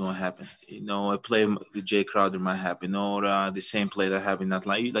never know what's going to happen. A play with Jay Crowder might happen, or the same play that happened that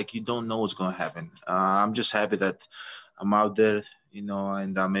line. You don't know what's going to happen. I'm just happy that I'm out there,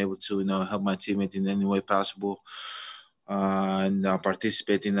 and I'm able to, help my teammate in any way possible. And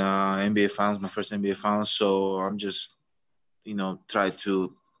participate in NBA Finals, my first NBA Finals. So I'm just, try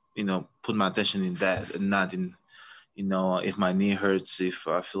to, put my attention in that and not in, if my knee hurts, if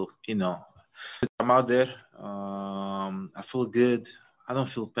I feel, I'm out there. I feel good. I don't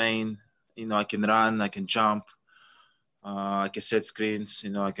feel pain. I can run, I can jump, I can set screens,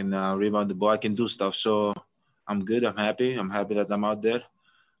 I can rebound the ball, I can do stuff. So I'm good. I'm happy. I'm happy that I'm out there.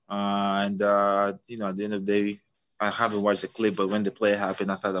 And at the end of the day, I haven't watched the clip, but when the play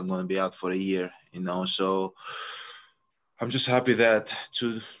happened, I thought I'm going to be out for a year, So I'm just happy that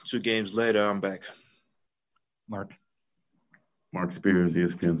two games later, I'm back. Mark Spears,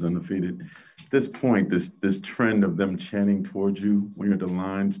 ESPN's Undefeated. At this point, this trend of them chanting towards you when you're at the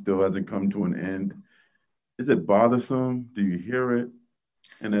line still hasn't come to an end. Is it bothersome? Do you hear it?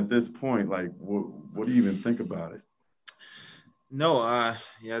 And at this point, what do you even think about it? No,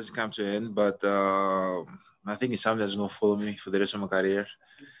 it hasn't come to an end, but I think it's something that's going to follow me for the rest of my career.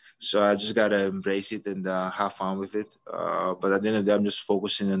 So I just got to embrace it and have fun with it. But at the end of the day, I'm just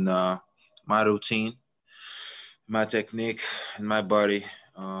focusing on my routine, my technique, and my body.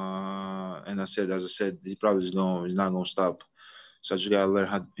 And as I said, he probably is he's not going to stop. So I just got to learn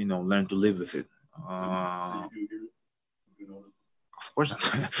how, learn to live with it. Of course not.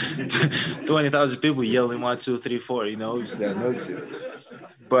 20,000 people yelling 1, 2, 3, 4, obviously I notice it.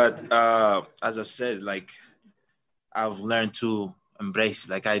 But as I said, I've learned to embrace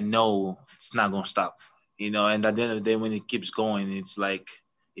it. I know it's not going to stop, and at the end of the day, when it keeps going, it's like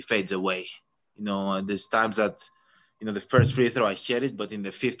it fades away. There's times that, the first free throw, I hit it, but in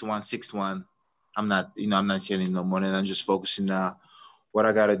the fifth one, sixth one, I'm not hitting no more. And I'm just focusing on what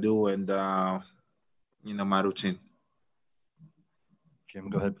I got to do and, my routine. Jim,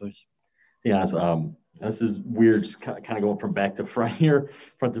 go ahead, please. Yeah, this is weird, just kind of going from back to front here,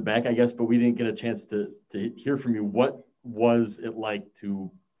 front to back, I guess, but we didn't get a chance to hear from you. What was it like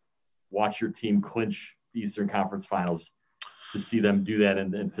to watch your team clinch the Eastern Conference Finals, to see them do that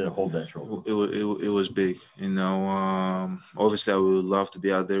and to hold that trophy? It was big, obviously I would love to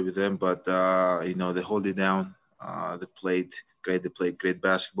be out there with them, but, they hold it down. They played great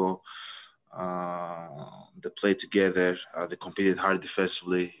basketball. They played together. They competed hard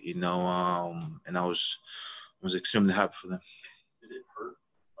defensively, and I was extremely happy for them. Did it hurt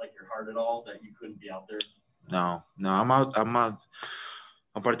your heart at all that you couldn't be out there? No, I'm out.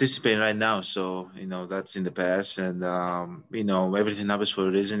 I'm participating right now, so that's in the past, and everything happens for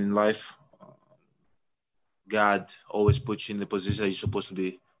a reason in life. God always puts you in the position that you're supposed to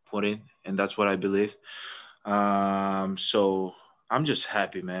be put in, and that's what I believe. So I'm just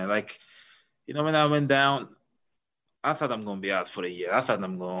happy, man. When I went down, I thought I'm going to be out for a year. I thought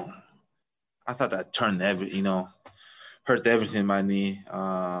I turned hurt everything in my knee.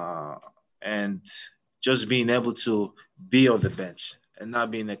 And just being able to be on the bench and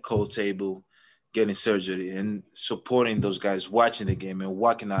not being a cold table, getting surgery and supporting those guys, watching the game and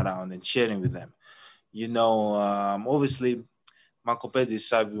walking around and cheering with them. Obviously, my competitive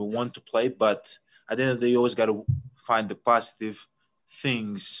side, we want to play, but at the end of the day, you always got to find the positive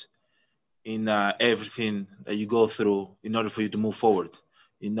things in everything that you go through in order for you to move forward.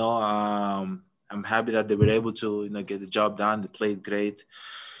 I'm happy that they were able to, get the job done. They played great,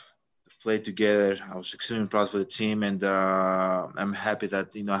 played together. I was extremely proud for the team, and I'm happy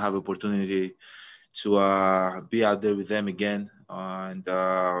that, I have opportunity to be out there with them again and,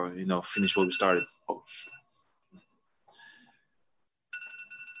 finish what we started.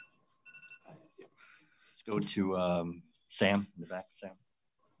 Let's go to Sam in the back. Sam.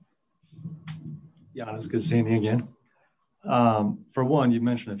 Giannis, good seeing you again. For one, you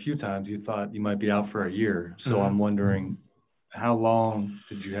mentioned a few times you thought you might be out for a year. So I'm wondering, how long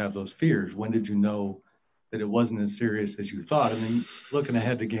did you have those fears? When did you know that it wasn't as serious as you thought? And then looking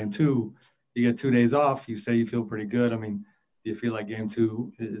ahead to game 2, you get 2 days off. You say you feel pretty good. I mean, do you feel like game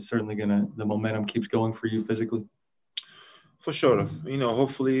 2 is certainly the momentum keeps going for you physically? For sure.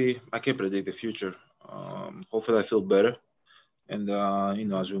 Hopefully I can predict the future. Hopefully I feel better. And,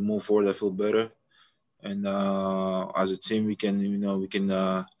 as we move forward, I feel better. And as a team, we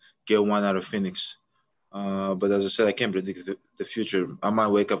can get one out of Phoenix. But as I said, I can't predict the future. I might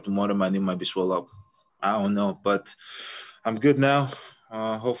wake up tomorrow, my knee might be swelled up. I don't know, but I'm good now.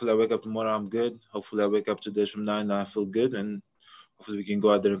 Hopefully I wake up tomorrow, I'm good. Hopefully I wake up 2 days from now and I feel good. And hopefully we can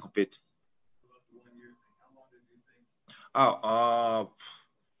go out there and compete.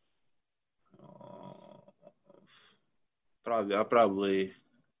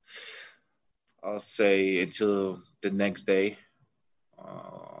 I'll say until the next day.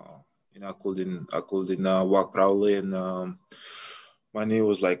 I couldn't walk proudly, and my knee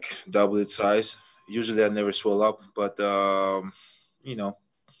was like double its size. Usually I never swell up, but I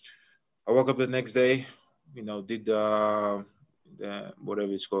woke up the next day, did the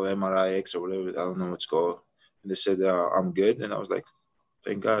whatever it's called, MRI X or whatever, I don't know what it's called, and they said I'm good, and I was like,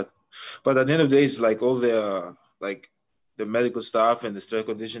 thank God. But at the end of the day, it's like all the the medical staff and the strength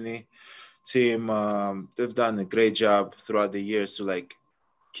conditioning team, they've done a great job throughout the years to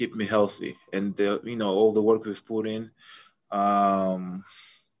keep me healthy, and all the work we've put in,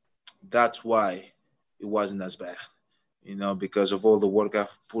 that's why it wasn't as bad, because of all the work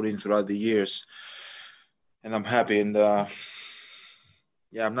I've put in throughout the years, and I'm happy. And I'm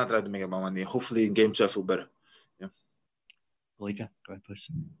not trying to make it about money. Hopefully in game 2 I feel better. Yeah. Malika, go ahead, please.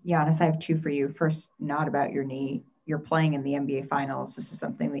 Giannis, I have 2 for you. First, not about your knee. You're playing in the NBA Finals. This is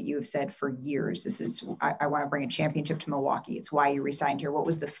something that you have said for years. I want to bring a championship to Milwaukee. It's why you resigned here. What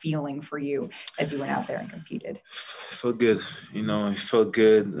was the feeling for you as you went out there and competed? It felt good. It felt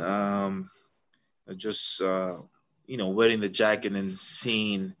good. Just wearing the jacket and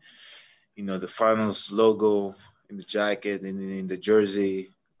seeing, the Finals logo in the jacket and in the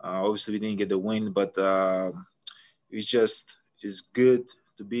jersey. Obviously, we didn't get the win, but it's good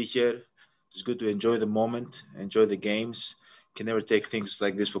to be here. It's good to enjoy the moment, enjoy the games. Can never take things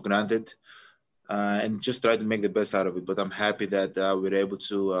like this for granted, and just try to make the best out of it. But I'm happy that we're able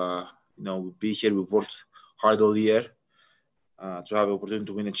to, be here. We've worked hard all year to have an opportunity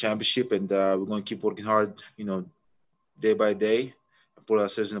to win a championship, and we're going to keep working hard, day by day, and put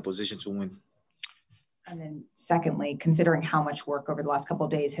ourselves in a position to win. And then secondly, considering how much work over the last couple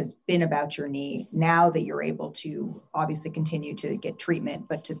of days has been about your knee, now that you're able to obviously continue to get treatment,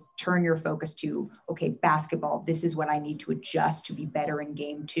 but to turn your focus to, okay, basketball, this is what I need to adjust to be better in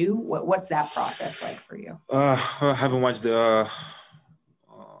game 2. What's that process like for you? I haven't watched the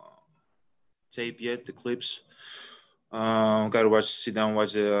tape yet, the clips. Got to sit down,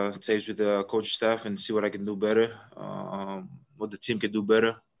 watch the tapes with the coach staff and see what I can do better, what the team can do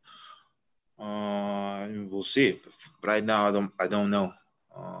better. We'll see. Right now, I don't know.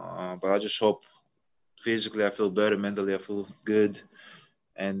 But I just hope physically I feel better, mentally I feel good,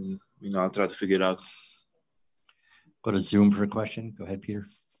 and I'll try to figure it out. Go to Zoom for a question. Go ahead, Peter.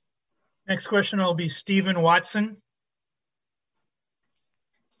 Next question will be Stephen Watson.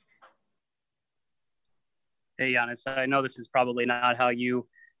 Hey, Giannis, I know this is probably not how you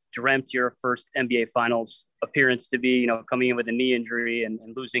dreamt your first NBA Finals appearance to be, coming in with a knee injury and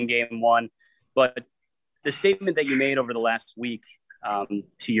losing game 1. But the statement that you made over the last week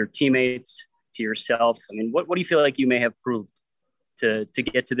to your teammates, to yourself, I mean, what do you feel like you may have proved to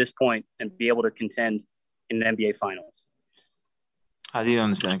get to this point and be able to contend in the NBA Finals? I didn't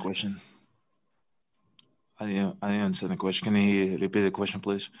understand the question. I didn't understand the question. Can you repeat the question,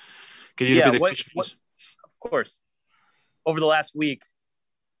 please? Can you repeat the question, please? Of course. Over the last week,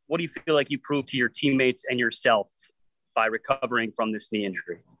 what do you feel like you proved to your teammates and yourself by recovering from this knee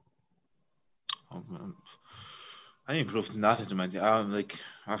injury? I didn't prove nothing to my team.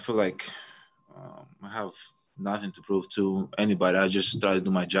 I feel like I have nothing to prove to anybody. I just try to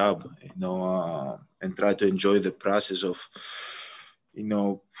do my job, and try to enjoy the process of,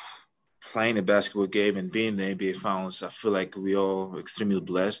 playing a basketball game and being in the NBA Finals. I feel like we all extremely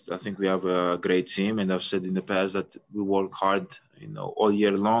blessed. I think we have a great team, and I've said in the past that we work hard, all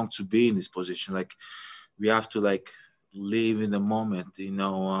year long to be in this position. We have to live in the moment,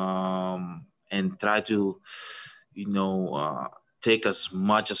 and try to, take as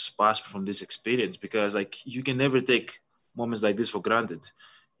much as possible from this experience, because you can never take moments like this for granted.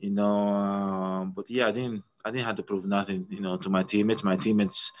 But yeah, I didn't have to prove nothing, to my teammates. My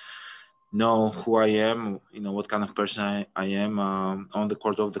teammates know who I am, what kind of person I am on the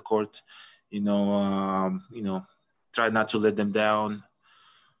court, off the court. Try not to let them down.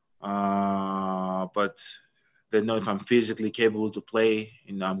 But they know if I'm physically capable to play,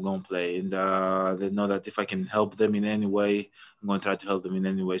 I'm going to play. And they know that if I can help them in any way, I'm going to try to help them in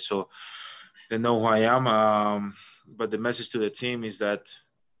any way. So they know who I am. But the message to the team is that,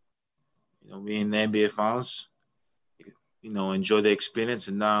 we in the NBA Finals, enjoy the experience.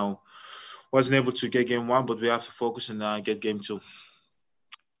 And now wasn't able to get game 1, but we have to focus and get game 2.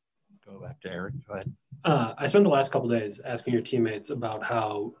 Go back to Eric. Go ahead. I spent the last couple of days asking your teammates about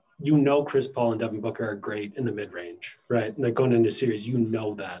how Chris Paul and Devin Booker are great in the mid-range, right? Like going into a series,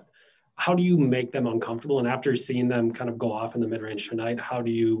 that. How do you make them uncomfortable? And after seeing them kind of go off in the mid-range tonight, how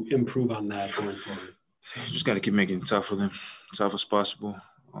do you improve on that going forward? You just got to keep making it tough for them, tough as possible.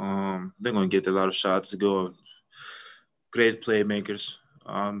 They're going to get a lot of shots to go. Great playmakers.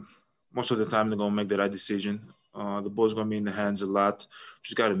 Most of the time, they're going to make the right decision. The ball's going to be in the hands a lot.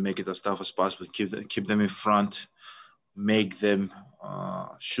 Just got to make it as tough as possible. Keep them in front. Make them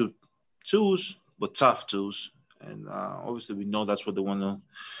shoot twos, but tough twos. And obviously, we know that's what they want to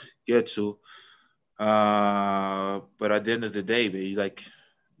get to. But at the end of the day,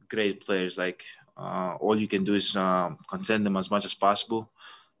 great players. All you can do is contain them as much as possible.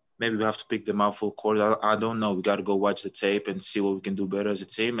 Maybe we have to pick them out full court. I don't know. We got to go watch the tape and see what we can do better as a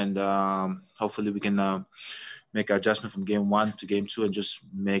team. And hopefully we can make an adjustment from game 1 to game 2 and just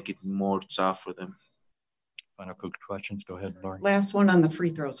make it more tough for them. Final quick questions. Go ahead, Lauren. Last one on the free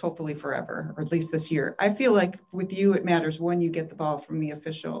throws, hopefully forever, or at least this year. I feel like with you, it matters when you get the ball from the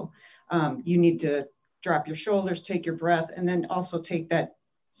official. You need to drop your shoulders, take your breath, and then also take that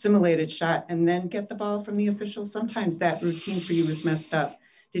simulated shot and then get the ball from the official. Sometimes that routine for you is messed up.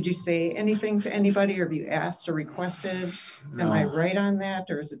 Did you say anything to anybody, or have you asked or requested? No. Am I right on that?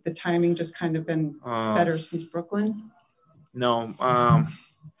 Or is it the timing just kind of been better since Brooklyn? No. I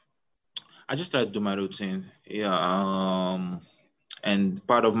just try to do my routine. Yeah. And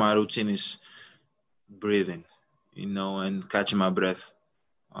part of my routine is breathing, and catching my breath.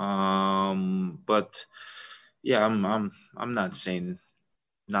 But yeah, I'm not saying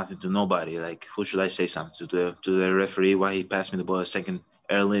nothing to nobody. Who should I say something to the referee? Why he passed me the ball a second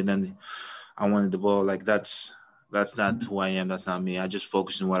early, then I wanted the ball. That's not who I am. That's not me. I just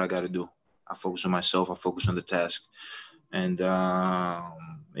focus on what I got to do. I focus on myself. I focus on the task. And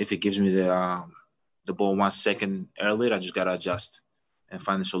if it gives me the ball 1 second earlier, I just got to adjust and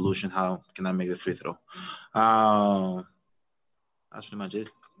find a solution. How can I make the free throw? That's pretty much it.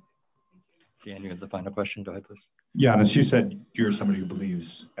 Dan, you have the final question. Go ahead, please. Giannis, you said you're somebody who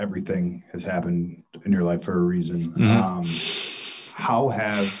believes everything has happened in your life for a reason. Mm-hmm. How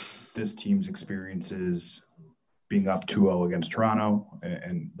have this team's experiences being up 2-0 against Toronto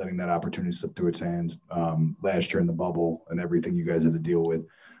and letting that opportunity slip through its hands last year in the bubble and everything you guys had to deal with,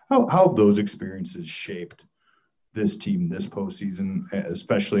 how have those experiences shaped this team this postseason,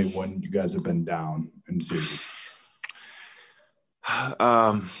 especially when you guys have been down in series?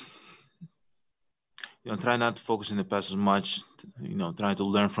 Try not to focus in the past as much, trying to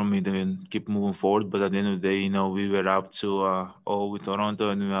learn from it and keep moving forward. But at the end of the day, we were up to 0 with Toronto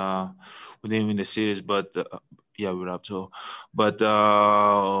and we didn't win the series, but we were up to 0. But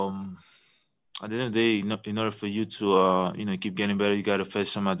at the end of the day, in order for you to, keep getting better, you got to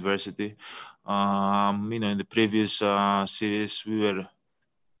face some adversity. In the previous series, we were,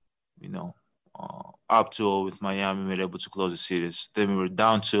 up 2-0 with Miami. We were able to close the series. Then we were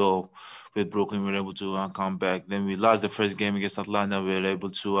down 2-0 with Brooklyn. We were able to come back. Then we lost the first game against Atlanta. We were able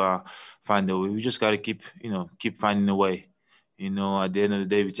to find a way. We just got to keep finding a way. At the end of the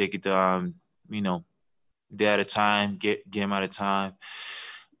day, we take it, day at a time, game at a time.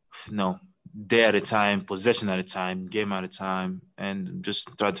 Day at a time, possession at a time, game at a time, and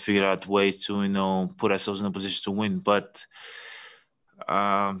just try to figure out ways to, put ourselves in a position to win. But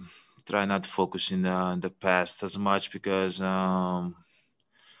try not to focus in the past as much because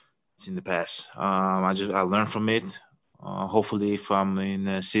it's in the past. I learned from it. Hopefully, if I'm in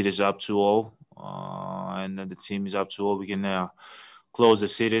a series up 2-0 and the team is up 2-0, we can close the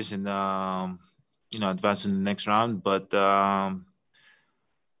series and advance in the next round. But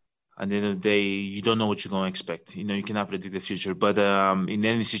at the end of the day, you don't know what you're going to expect. You cannot predict the future. But in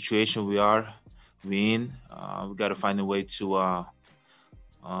any situation we in, we got to find a way to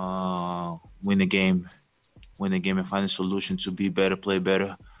win the game and find a solution to be better, play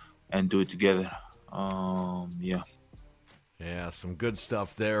better, and do it together. Yeah, some good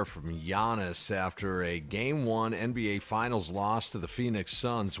stuff there from Giannis after a Game 1 NBA Finals loss to the Phoenix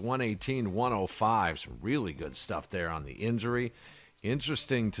Suns, 118-105. Some really good stuff there on the injury.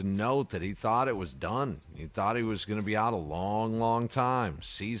 Interesting to note that he thought it was done. He thought he was going to be out a long, long time.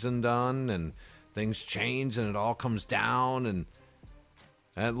 Season done, and things change, and it all comes down.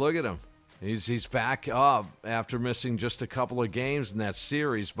 And look at him. He's back up after missing just a couple of games in that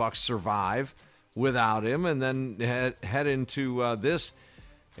series. Bucks survive without him, and then head into this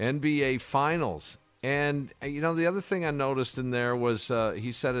NBA Finals. And, the other thing I noticed in there was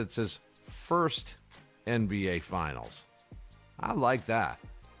he said it's his first NBA Finals. I like that.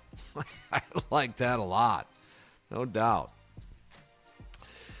 I like that a lot. No doubt.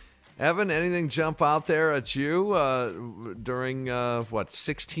 Evan, anything jump out there at you during,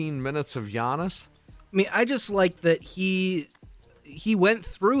 16 minutes of Giannis? I mean, I just like that he went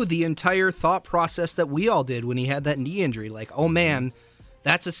through the entire thought process that we all did when he had that knee injury. Like, oh man,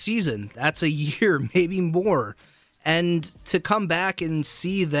 that's a season, that's a year, maybe more. And to come back and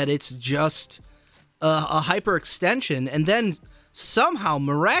see that it's just a hyperextension, and then somehow,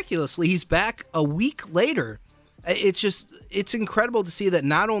 miraculously, he's back a week later. It's incredible to see that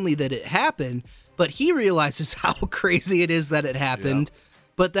not only that it happened, but he realizes how crazy it is that it happened,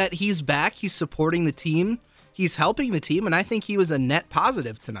 but that he's back, he's supporting the team, he's helping the team, and I think he was a net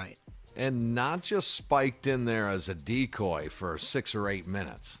positive tonight. And not just spiked in there as a decoy for 6 or 8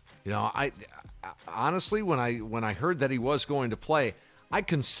 minutes. I honestly, when I heard that he was going to play, I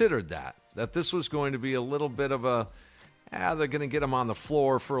considered that this was going to be a little bit of a, they're going to get him on the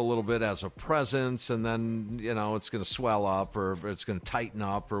floor for a little bit as a presence, and then, it's going to swell up or it's going to tighten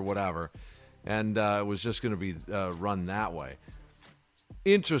up or whatever. And it was just going to be run that way.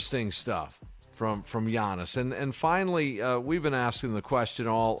 Interesting stuff from Giannis. And finally, we've been asking the question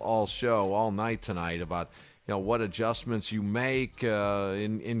all night tonight about, what adjustments you make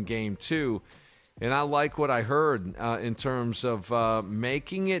in Game 2. And I like what I heard in terms of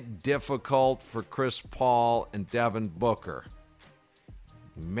making it difficult for Chris Paul and Devin Booker.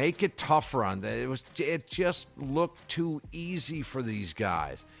 Make it tougher on them. It just looked too easy for these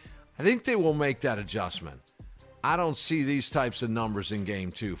guys. I think they will make that adjustment. I don't see these types of numbers in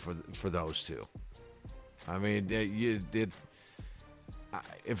Game 2 for those two. I mean,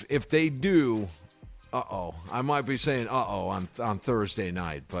 if they do, I might be saying on Thursday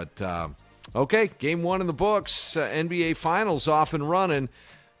night, but. Okay, Game 1 in the books, NBA Finals off and running.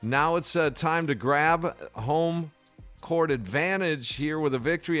 Now it's time to grab home court advantage here with a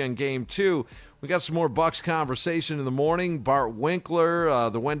victory on Game 2. We got some more Bucks conversation in the morning. Bart Winkler,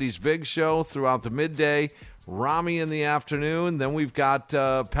 the Wendy's Big Show throughout the midday. Rami in the afternoon. Then we've got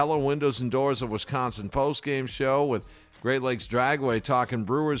Pella Windows and Doors of Wisconsin postgame show with Great Lakes Dragway talking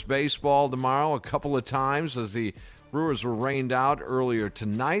Brewers baseball tomorrow a couple of times as the Brewers were rained out earlier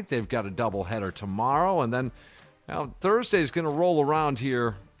tonight. They've got a doubleheader tomorrow. And then Thursday's going to roll around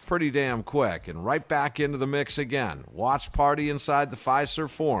here pretty damn quick and right back into the mix again. Watch party inside the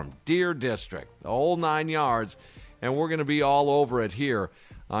Fiserv Forum, Deer District, the whole 9 yards. And we're going to be all over it here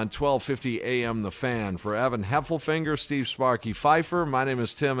on 1250 AM The Fan. For Evan Heffelfinger, Steve Sparky Pfeiffer, my name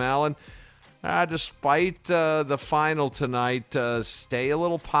is Tim Allen. Despite the final tonight, stay a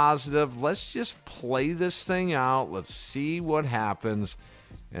little positive. Let's just play this thing out. Let's see what happens.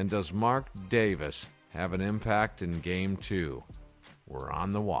 And does Mark Davis have an impact in Game 2? We're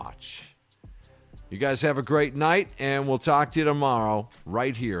on the watch. You guys have a great night, and we'll talk to you tomorrow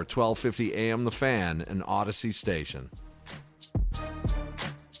right here, 1250 AM The Fan, an Odyssey station.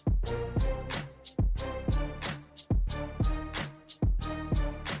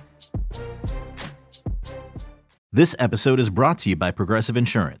 This episode is brought to you by Progressive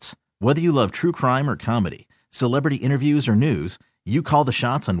Insurance. Whether you love true crime or comedy, celebrity interviews or news, you call the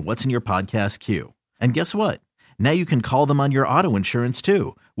shots on what's in your podcast queue. And guess what? Now you can call them on your auto insurance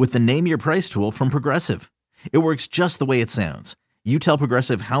too with the Name Your Price tool from Progressive. It works just the way it sounds. You tell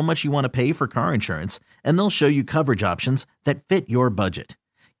Progressive how much you want to pay for car insurance, and they'll show you coverage options that fit your budget.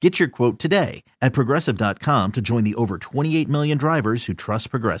 Get your quote today at Progressive.com to join the over 28 million drivers who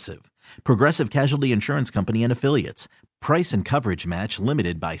trust Progressive. Progressive Casualty Insurance Company and Affiliates. Price and coverage match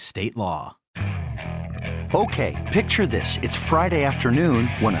limited by state law. Okay, picture this. It's Friday afternoon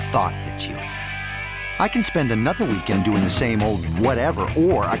when a thought hits you. I can spend another weekend doing the same old whatever,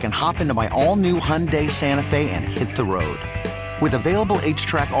 or I can hop into my all-new Hyundai Santa Fe and hit the road. With available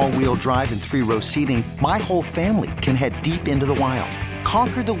H-Track all-wheel drive and 3-row seating, my whole family can head deep into the wild.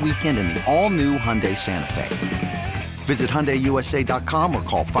 Conquer the weekend in the all-new Hyundai Santa Fe. Visit HyundaiUSA.com or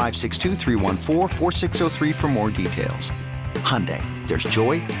call 562-314-4603 for more details. Hyundai, there's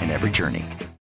joy in every journey.